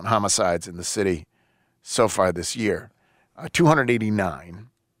count on homicides in the city so far this year, 289.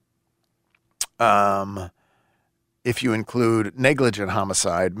 If you include negligent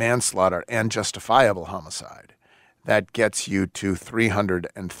homicide, manslaughter, and justifiable homicide, that gets you to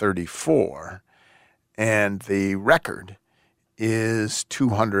 334. And the record is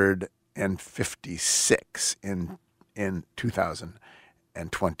 256 in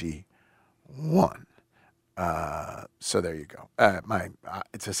 2021. So there you go.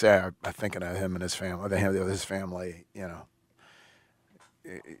 It's to say I'm thinking of him and his family. They have his family.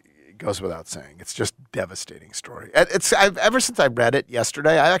 It goes without saying. It's just a devastating story. Ever since I read it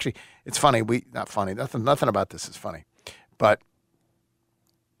yesterday. It's funny. Not funny. Nothing about this is funny. But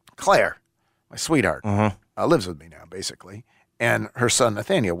Claire, my sweetheart, lives with me now basically, and her son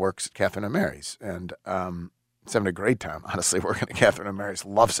Nathaniel works at Catherine and Mary's, and he's having a great time. Honestly, working at Catherine and Mary's,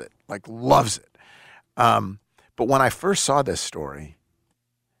 loves it. But when I first saw this story,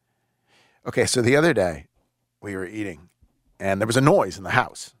 okay, so the other day we were eating and there was a noise in the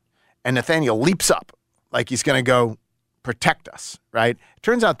house and Nathaniel leaps up like he's going to go protect us, right? It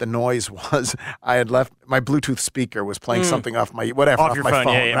turns out the noise was I had left my Bluetooth speaker was playing something off my phone,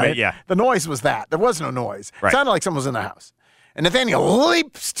 right? Yeah. The noise was that. There was no noise. Right. It sounded like someone was in the house. And Nathaniel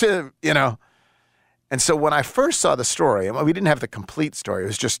leaps to, And so when I first saw the story, and we didn't have the complete story, it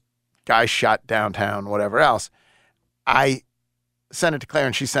was just guy shot downtown, whatever else. I sent it to Claire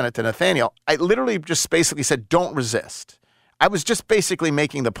and she sent it to Nathaniel. I literally just basically said, don't resist. I was just basically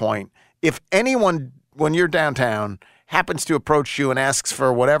making the point, if anyone, when you're downtown, happens to approach you and asks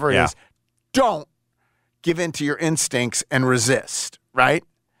for whatever it is, don't give in to your instincts and resist, right?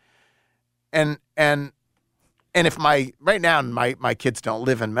 And if right now my kids don't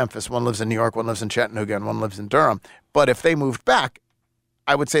live in Memphis, one lives in New York, one lives in Chattanooga, and one lives in Durham. But if they moved back,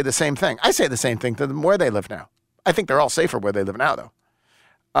 I would say the same thing. I say the same thing to them where they live now. I think they're all safer where they live now, though.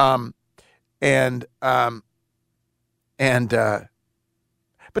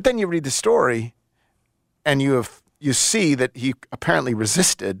 But then you read the story, and you see that he apparently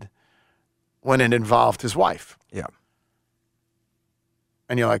resisted when it involved his wife. Yeah.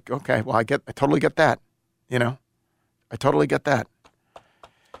 And you're like, okay, well, I totally get that. I totally get that.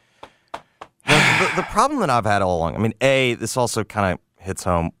 The problem that I've had all along, I mean, this also kind of hits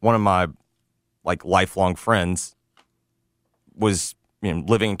home. One of my lifelong friends was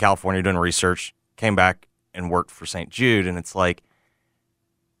living in California doing research, came back and worked for St. Jude, and it's like,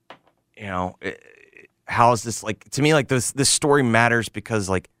 how is this to me? This story matters because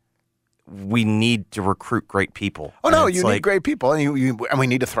we need to recruit great people. Oh no, you need great people, and and we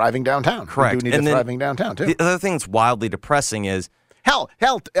need a thriving downtown. Correct. We do need a thriving downtown too. The other thing that's wildly depressing is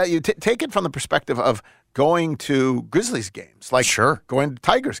you take it from the perspective of going to Grizzlies games, going to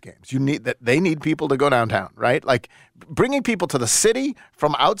Tigers games. They need people to go downtown, right? Bringing people to the city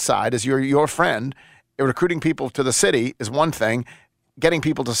from outside as your friend, recruiting people to the city is one thing. Getting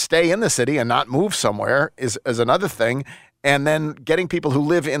people to stay in the city and not move somewhere is another thing. And then getting people who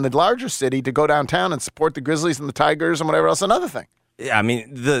live in the larger city to go downtown and support the Grizzlies and the Tigers and whatever else, another thing. Yeah, I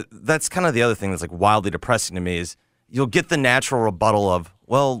mean, that's kind of the other thing that's wildly depressing to me is you'll get the natural rebuttal of,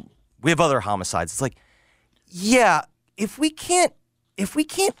 well, we have other homicides. It's yeah, if we can't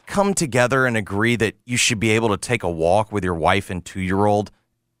come together and agree that you should be able to take a walk with your wife and 2-year-old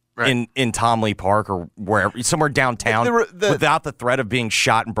in Tom Lee Park or wherever, somewhere downtown without the threat of being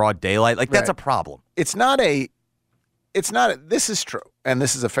shot in broad daylight, that's a problem. This is true, and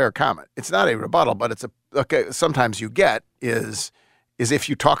this is a fair comment. It's not a rebuttal, but it's sometimes you get is if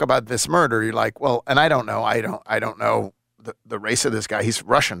you talk about this murder, you're like, well, and I don't know the race of this guy. He's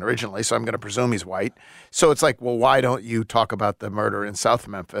Russian originally, so I'm going to presume he's white. So it's well, why don't you talk about the murder in South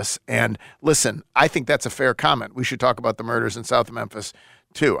Memphis? And listen, I think that's a fair comment. We should talk about the murders in South Memphis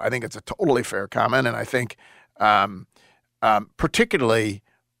too. I think it's a totally fair comment, and I think particularly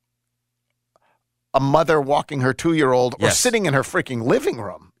a mother walking her 2-year-old or sitting in her freaking living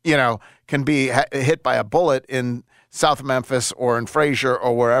room, can be hit by a bullet in South Memphis or in Frazier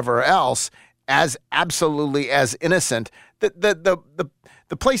or wherever else as absolutely as innocent. The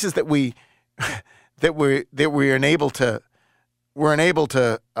places that we're unable to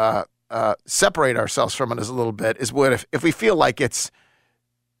separate ourselves from it as a little bit is what if we feel like it's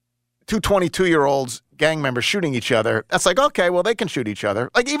two 22-year-olds gang members shooting each other, that's okay, well, they can shoot each other.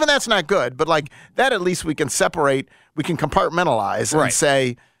 Even that's not good, but that at least we can separate, we can compartmentalize and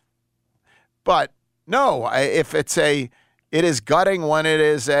say, but no, if it is gutting when it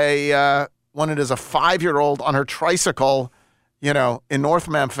is a 5-year-old on her tricycle, in North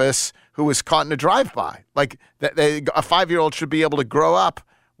Memphis who was caught in a drive-by. A 5-year-old should be able to grow up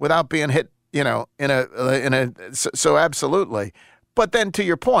without being hit, so absolutely. But then to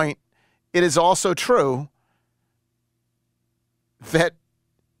your point, it is also true that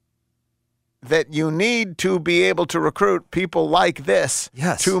you need to be able to recruit people like this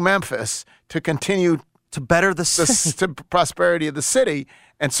to Memphis to continue to better the prosperity of the city.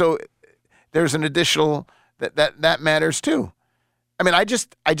 And so there's an additional that matters too. I mean, I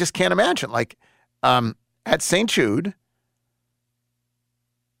just can't imagine at St. Jude,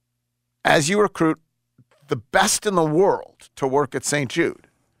 as you recruit the best in the world to work at St. Jude,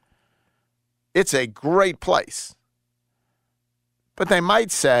 it's a great place. But they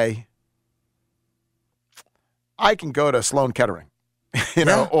might say, I can go to Sloan Kettering,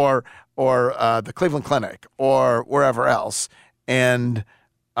 or the Cleveland Clinic or wherever else and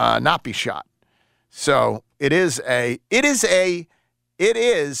not be shot. So it is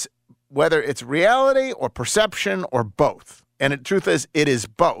whether it's reality or perception or both. And the truth is, it is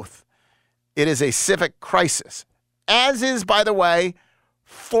both. It is a civic crisis, as is, by the way,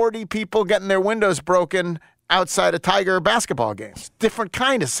 40 people getting their windows broken outside of Tiger basketball games. Different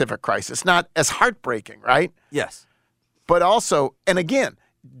kind of civic crisis, not as heartbreaking, right? Yes. But also, and again,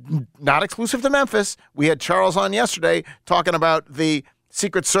 not exclusive to Memphis. We had Charles on yesterday talking about the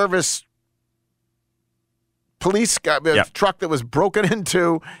Secret Service police truck that was broken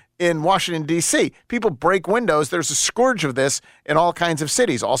into in Washington, D.C. People break windows. There's a scourge of this in all kinds of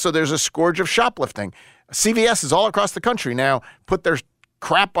cities. Also, there's a scourge of shoplifting. CVS is all across the country now put their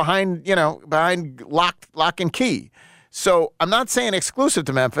crap behind lock and key. So I'm not saying exclusive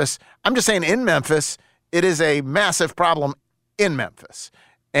to Memphis. I'm just saying in Memphis, it is a massive problem in Memphis.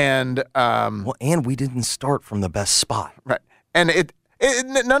 And and we didn't start from the best spot. Right. And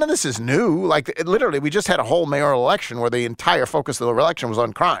None of this is new. Like, literally, we just had a whole mayoral election where the entire focus of the election was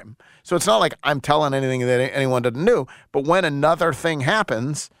on crime. So it's not like I'm telling anything that anyone didn't know. But when another thing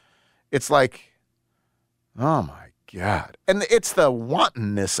happens, it's like, oh my God. And it's the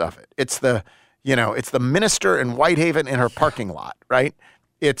wantonness of it. It's the minister in Whitehaven in her parking lot, right?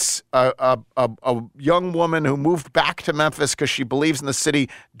 It's a young woman who moved back to Memphis because she believes in the city,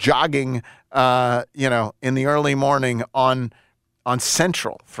 jogging, in the early morning on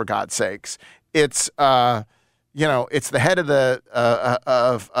Central, for God's sakes. It's it's the head of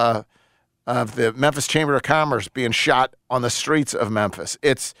the Memphis Chamber of Commerce being shot on the streets of Memphis.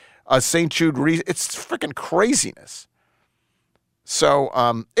 It's St. Jude. It's freaking craziness. So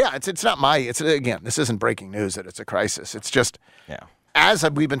it's not again. This isn't breaking news that it's a crisis. It's just as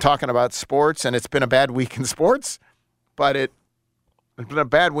we've been talking about sports, and it's been a bad week in sports, but it's been a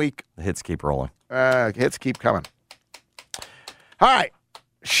bad week. The hits keep rolling. Hits keep coming. All right.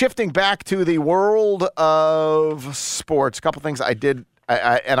 Shifting back to the world of sports, a couple things I did,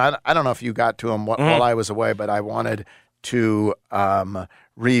 I don't know if you got to them while I was away, but I wanted to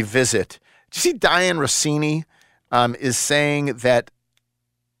revisit. Did you see Diane Rossini is saying that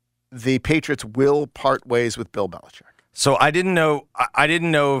the Patriots will part ways with Bill Belichick? So I didn't know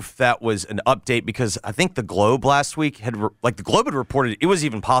if that was an update because I think the Globe last week had reported it was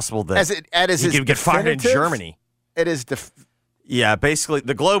even possible that he could get fired in Germany. It is. Yeah, basically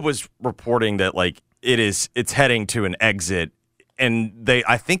the Globe was reporting that it's heading to an exit, and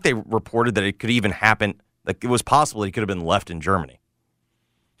I think they reported that it could even happen. Like it was possible he could have been left in Germany,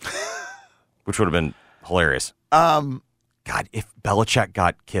 which would have been hilarious. God, if Belichick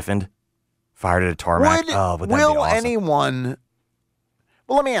got Kiffined, fired at a tarmac, would that be awesome? Anyone?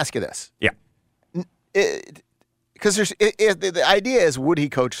 Well, let me ask you this. Yeah. Because the idea is, would he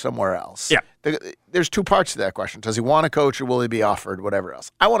coach somewhere else? Yeah. There's two parts to that question. Does he want to coach or will he be offered whatever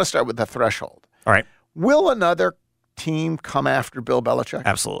else? I want to start with the threshold. All right. Will another team come after Bill Belichick?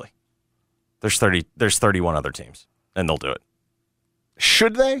 Absolutely. There's 31 other teams, and they'll do it.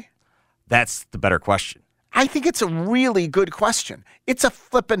 Should they? That's the better question. I think it's a really good question. It's a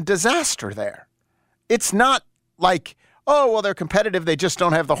flippin' disaster there. It's not like, oh, well, they're competitive. They just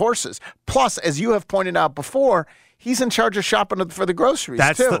don't have the horses. Plus, as you have pointed out before, he's in charge of shopping for the groceries,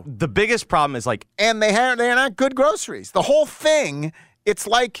 too. The biggest problem is and they're not good groceries. The whole thing, it's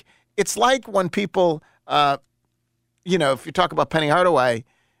like when people, if you talk about Penny Hardaway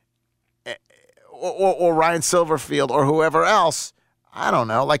or Ryan Silverfield or whoever else, I don't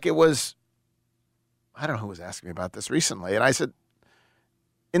know, I don't know who was asking me about this recently, and I said,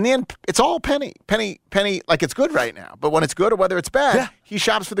 in the end, it's all Penny. Penny, like it's good right now, but when it's good or whether it's bad, he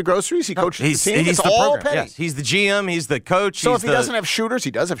shops for the groceries, he coaches the team. He's it's the all program. Penny. Yes. He's the GM, he's the coach. So if he doesn't have shooters,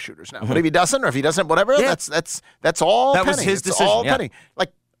 he does have shooters now. Mm-hmm. But if he doesn't, or if he doesn't, whatever, that's all that Penny. Was his it's decision. all Penny.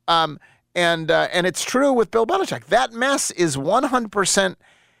 And it's true with Bill Belichick. That mess is 100%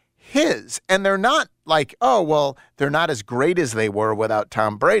 his, and they're not like, oh well, they're not as great as they were without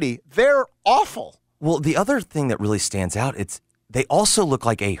Tom Brady. They're awful. Well, the other thing that really stands out, they also look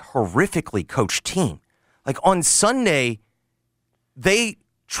like a horrifically coached team. Like on Sunday, they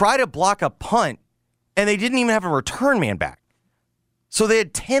try to block a punt, and they didn't even have a return man back. So they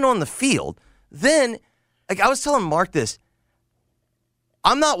had 10 on the field. Then, I was telling Mark this,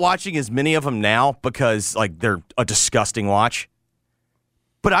 I'm not watching as many of them now because they're a disgusting watch.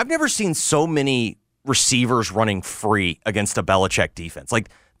 But I've never seen so many receivers running free against a Belichick defense.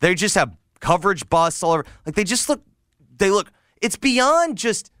 They just have coverage busts all over. It's beyond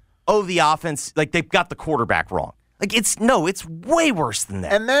just, the offense, they've got the quarterback wrong. It's way worse than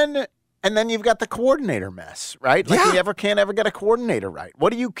that. And then you've got the coordinator mess, right? You can't ever get a coordinator right.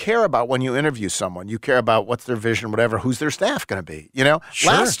 What do you care about when you interview someone? You care about what's their vision, whatever, who's their staff going to be,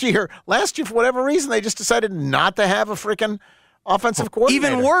 Sure. Last year, for whatever reason, they just decided not to have a freaking offensive coordinator.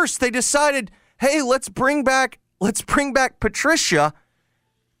 Even worse, they decided, hey, let's bring back Patricia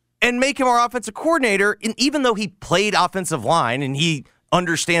and make him our offensive coordinator. And even though he played offensive line and he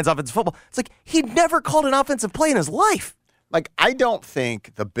understands offensive football, it's he'd never called an offensive play in his life. I don't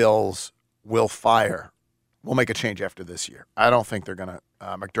think the Bills will make a change after this year. I don't think they're going to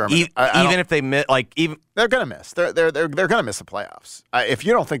McDermott. Even if they miss, they're going to miss. They're going to miss the playoffs. If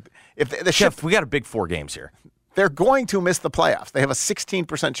you don't think Geoff, we got a big 4 games here. They're going to miss the playoffs. They have a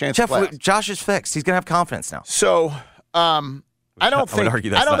 16% chance. Geoff, of playoffs. Josh is fixed. He's going to have confidence now. So. I don't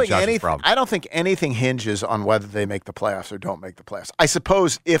think anything hinges on whether they make the playoffs or don't make the playoffs. I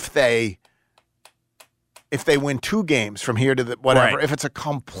suppose if they win 2 games from here to the whatever, right. If it's a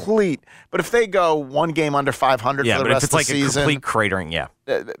complete, but if they go 1 game under 500 for the rest of the season, if it's a complete cratering,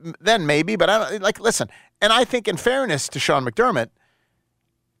 then maybe. But I don't listen. And I think, in fairness to Sean McDermott,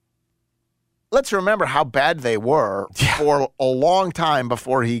 let's remember how bad they were for a long time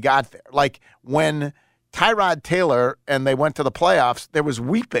before he got there. Like when Tyrod Taylor and they went to the playoffs, there was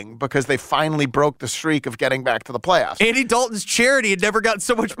weeping because they finally broke the streak of getting back to the playoffs. Andy Dalton's charity had never gotten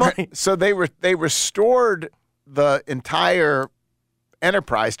so much money. Right. So they restored the entire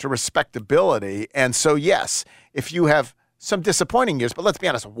enterprise to respectability. And so, yes, if you have some disappointing years, but let's be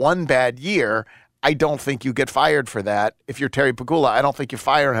honest, one bad year, I don't think you get fired for that. If you're Terry Pegula, I don't think you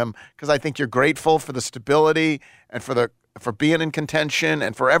fire him because I think you're grateful for the stability and for being in contention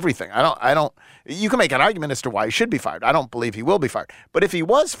and for everything. I don't. You can make an argument as to why he should be fired. I don't believe he will be fired. But if he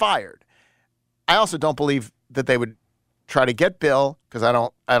was fired, I also don't believe that they would try to get Bill because I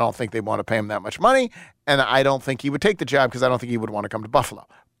don't think they want to pay him that much money, and I don't think he would take the job because I don't think he would want to come to Buffalo.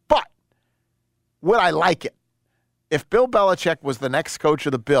 But would I like it? If Bill Belichick was the next coach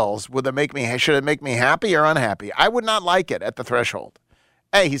of the Bills, should it make me happy or unhappy? I would not like it at the threshold.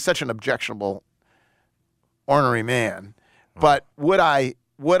 A, he's such an objectionable, ornery man. But would I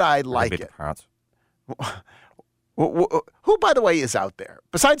like it? Who, by the way, is out there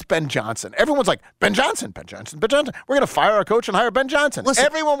besides Ben Johnson? Everyone's like, Ben Johnson. We're going to fire our coach and hire Ben Johnson. Listen,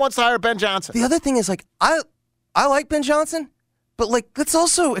 everyone wants to hire Ben Johnson. The other thing is, like, I like Ben Johnson, but, like, let's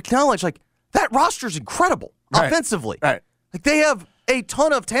also acknowledge, like, that roster's incredible offensively. Right. Like, they have a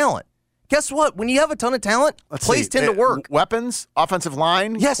ton of talent. Guess what? When you have a ton of talent, plays tend to work. Weapons, offensive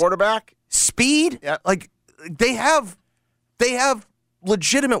line, quarterback. Speed. Yeah. Like, they have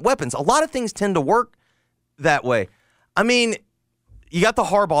legitimate weapons. A lot of things tend to work that way. I mean, you got the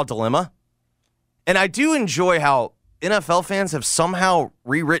Harbaugh dilemma, and I do enjoy how NFL fans have somehow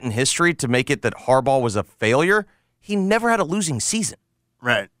rewritten history to make it that Harbaugh was a failure. He never had a losing season.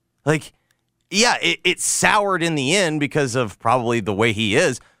 Right. Like, yeah, it soured in the end because of probably the way he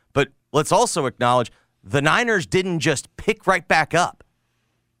is, but let's also acknowledge the Niners didn't just pick right back up.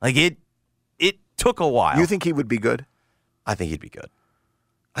 Like, it took a while. You think he would be good? I think he'd be good.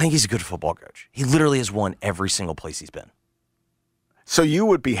 I think he's a good football coach. He literally has won every single place he's been. So you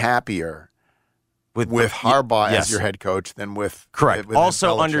would be happier with Harbaugh as your head coach than with correct. With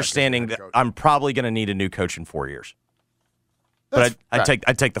also understanding that I'm probably going to need a new coach in 4 years. But I'd take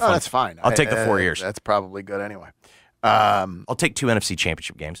the fun. That's fine. I'll take the 4 years. That's probably good anyway. I'll take 2 NFC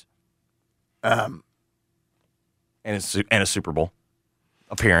championship games. And a Super Bowl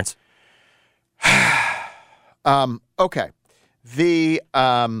appearance. Okay. The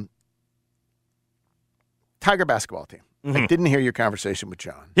Tiger basketball team. Mm-hmm. I didn't hear your conversation with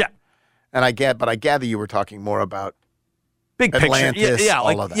John. Yeah. And I gather you were talking more about big Atlantis, picture. Yeah,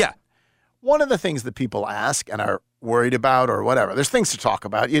 all of that. Yeah. One of the things that people ask and are worried about or whatever, there's things to talk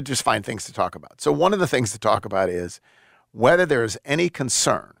about. You just find things to talk about. So one of the things to talk about is whether there's any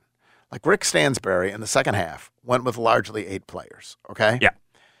concern. Like Rick Stansbury in the second half went with largely 8 players, okay? Yeah.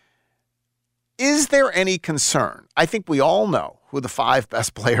 Is there any concern? I think we all know who the 5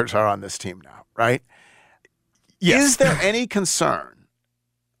 best players are on this team now, right? Yes. Is there any concern?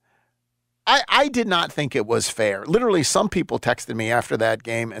 I did not think it was fair. Literally, some people texted me after that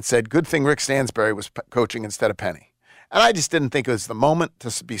game and said, good thing Rick Stansbury was coaching instead of Penny. And I just didn't think it was the moment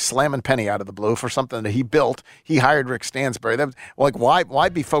to be slamming Penny out of the blue for something that he built. He hired Rick Stansbury. That was, like, why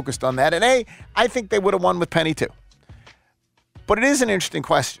be focused on that? And I think they would have won with Penny too. But it is an interesting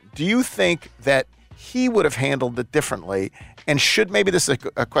question. Do you think that he would have handled it differently? And maybe this is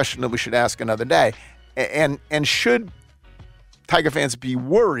a question that we should ask another day. And should Tiger fans be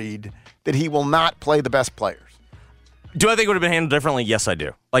worried that he will not play the best players? Do I think it would have been handled differently? Yes, I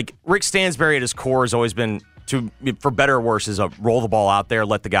do. Like, Rick Stansbury at his core has always been, for better or worse, is a roll the ball out there,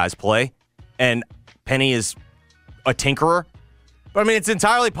 let the guys play. And Penny is a tinkerer. But, I mean, it's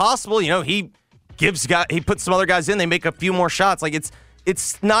entirely possible. You know, he puts some other guys in, they make a few more shots. Like,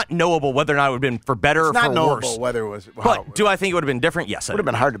 it's not knowable whether or not it would have been for better or for worse. It's not knowable whether it was. But do I think it would have been different? Yes, it would have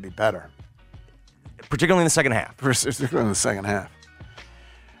been hard to be better. Particularly in the second half. Particularly in the second half.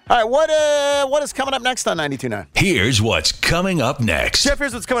 All right, what is coming up next on 92.9? Here's what's coming up next. Geoff,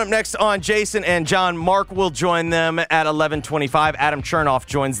 here's what's coming up next on Jason and John. Mark will join them at 11:25. Adam Chernoff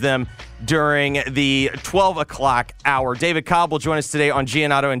joins them during the 12 o'clock hour. David Cobb will join us today on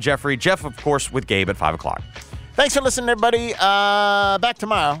Giannato and Jeffrey. Jeff, of course, with Gabe at 5 o'clock. Thanks for listening, everybody. Back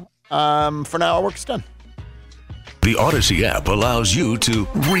tomorrow. For now, our work's done. The Odyssey app allows you to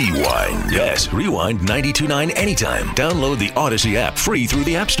rewind. Yes, rewind 92.9 anytime. Download the Odyssey app free through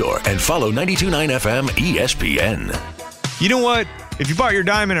the App Store and follow 92.9 FM ESPN. You know what? If you bought your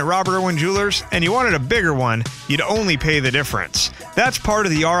diamond at Robert Irwin Jewelers and you wanted a bigger one, you'd only pay the difference. That's part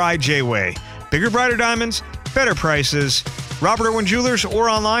of the RIJ way. Bigger, brighter diamonds, better prices. Robert Irwin Jewelers or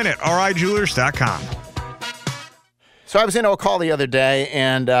online at rijewelers.com. So I was in O'Call the other day,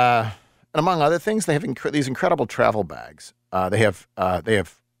 and among other things, they have these incredible travel bags. They have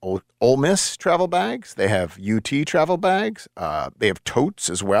Ole Miss travel bags. They have UT travel bags. They have totes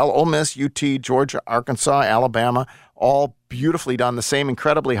as well. Ole Miss, UT, Georgia, Arkansas, Alabama, all beautifully done. The same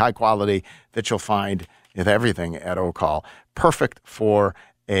incredibly high quality that you'll find with everything at Ocall. Perfect for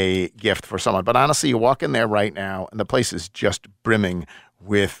a gift for someone. But honestly, you walk in there right now, and the place is just brimming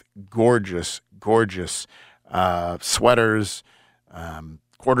with gorgeous, gorgeous sweaters,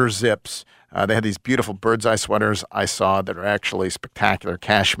 quarter zips. They have these beautiful bird's eye sweaters I saw that are actually spectacular,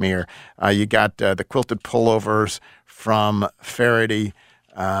 cashmere. You got the quilted pullovers from Faraday,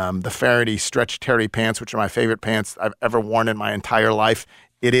 the Faraday stretch terry pants, which are my favorite pants I've ever worn in my entire life.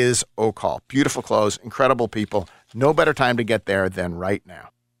 It is Ocall. Beautiful clothes, incredible people. No better time to get there than right now.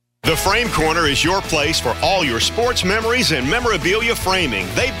 The Frame Corner is your place for all your sports memories and memorabilia framing.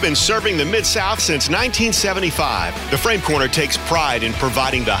 They've been serving the Mid-South since 1975. The Frame Corner takes pride in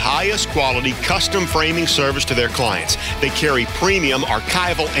providing the highest quality custom framing service to their clients. They carry premium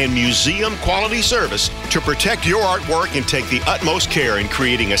archival and museum quality service to protect your artwork and take the utmost care in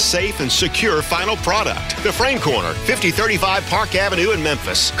creating a safe and secure final product. The Frame Corner, 5035 Park Avenue in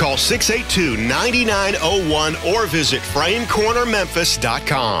Memphis. Call 682-9901 or visit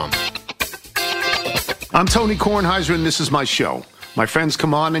framecornermemphis.com. I'm Tony Kornheiser, and this is my show. My friends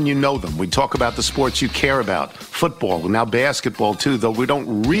come on, and you know them. We talk about the sports you care about, football, and now basketball, too, though we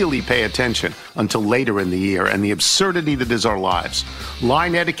don't really pay attention until later in the year, and the absurdity that is our lives.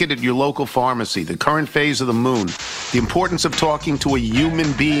 Line etiquette at your local pharmacy, the current phase of the moon, the importance of talking to a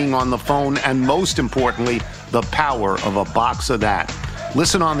human being on the phone, and most importantly, the power of a box of that.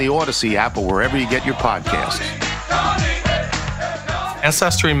 Listen on the Odyssey app or wherever you get your podcasts.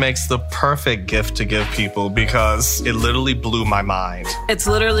 Ancestry makes the perfect gift to give people because it literally blew my mind. It's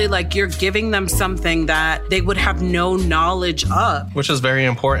literally like you're giving them something that they would have no knowledge of. Which is very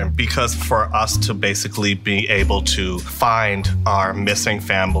important because for us to basically be able to find our missing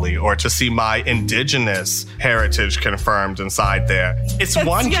family or to see my indigenous heritage confirmed inside there. It's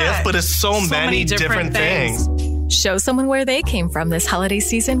one gift, but it's so many different things. Show someone where they came from this holiday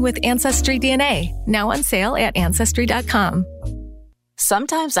season with Ancestry DNA. Now on sale at Ancestry.com.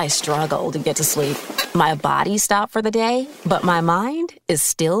 Sometimes I struggle to get to sleep. My body stopped for the day, but my mind is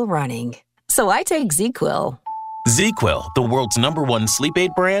still running. So I take ZzzQuil. ZzzQuil, the world's #1 sleep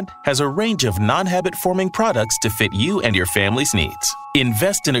aid brand, has a range of non-habit-forming products to fit you and your family's needs.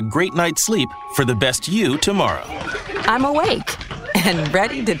 Invest in a great night's sleep for the best you tomorrow. I'm awake and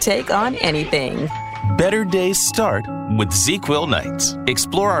ready to take on anything. Better days start with ZzzQuil nights.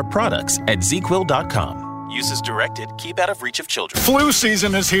 Explore our products at ZzzQuil.com. Use as directed. Keep out of reach of children. Flu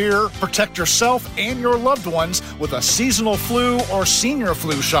season is here. Protect yourself and your loved ones with a seasonal flu or senior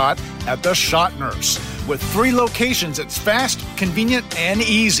flu shot at the Shot Nurse. With 3 locations, it's fast, convenient, and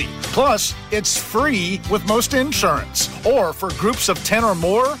easy. Plus, it's free with most insurance. Or for groups of 10 or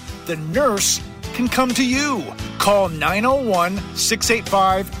more, the nurse can come to you. Call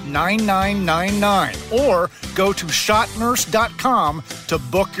 901-685-9999 or go to shotnurse.com to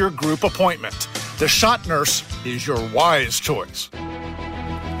book your group appointment. The Shot Nurse is your wise choice.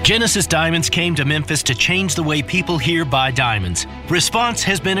 Genesis Diamonds came to Memphis to change the way people here buy diamonds. Response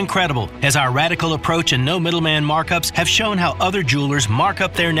has been incredible, as our radical approach and no middleman markups have shown how other jewelers mark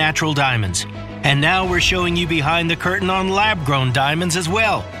up their natural diamonds. And now we're showing you behind the curtain on lab-grown diamonds as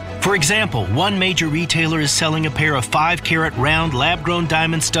well. For example, one major retailer is selling a pair of 5-carat round lab-grown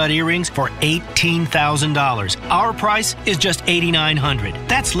diamond stud earrings for $18,000. Our price is just $8,900.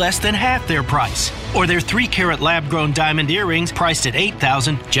 That's less than half their price. Or their 3-carat lab-grown diamond earrings priced at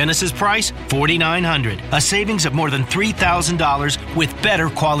 $8,000. Genesis price $4,900. A savings of more than $3,000 with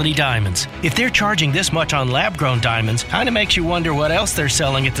better quality diamonds. If they're charging this much on lab-grown diamonds, kind of makes you wonder what else they're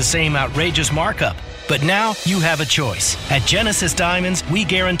selling at the same outrageous markup. But now you have a choice. At Genesis Diamonds, we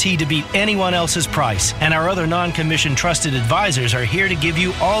guarantee to beat anyone else's price, and our other non-commissioned trusted advisors are here to give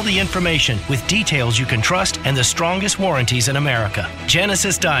you all the information with details you can trust and the strongest warranties in America.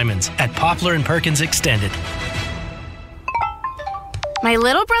 Genesis Diamonds at Poplar and Perkins Extended. My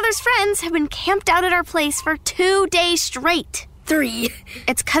little brother's friends have been camped out at our place for 2 days straight. 3.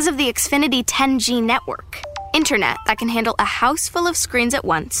 It's because of the Xfinity 10G network. Internet that can handle a house full of screens at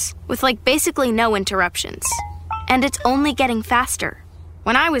once, with basically no interruptions. And it's only getting faster.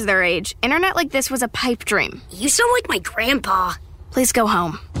 When I was their age, internet like this was a pipe dream. You sound like my grandpa. Please go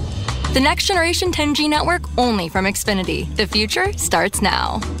home. The next generation 10G network only from Xfinity. The future starts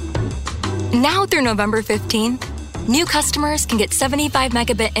now. Now through November 15th, new customers can get 75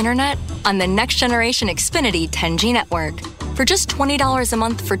 megabit internet on the next generation Xfinity 10G network for just $20 a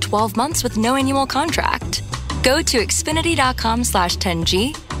month for 12 months with no annual contract. Go to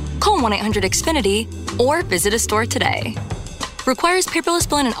Xfinity.com/10G Call 1-800-XFINITY or visit a store today. Requires paperless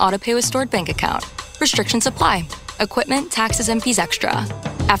billing and auto pay with stored bank account. Restrictions apply. Equipment, taxes, and fees extra.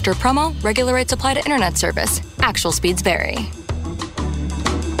 After promo, regular rates apply to internet service. Actual speeds vary.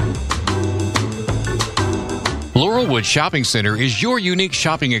 Laurelwood Shopping Center is your unique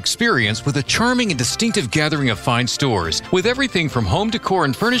shopping experience with a charming and distinctive gathering of fine stores with everything from home decor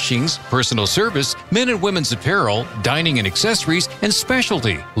and furnishings, personal service, men and women's apparel, dining and accessories, and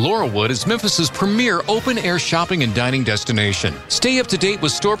specialty. Laurelwood is Memphis's premier open-air shopping and dining destination. Stay up to date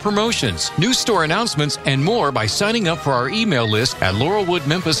with store promotions, new store announcements, and more by signing up for our email list at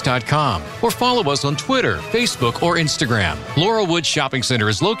laurelwoodmemphis.com or follow us on Twitter, Facebook, or Instagram. Laurelwood Shopping Center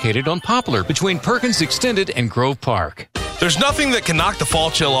is located on Poplar between Perkins Extended and Grove Park. There's nothing that can knock the fall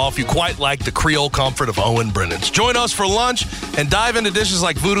chill off you quite like the Creole comfort of Owen Brennan's. Join us for lunch and dive into dishes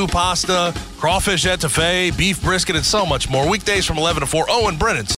like voodoo pasta, crawfish etouffee, beef brisket, and so much more. Weekdays from 11 to 4, Owen Brennan's.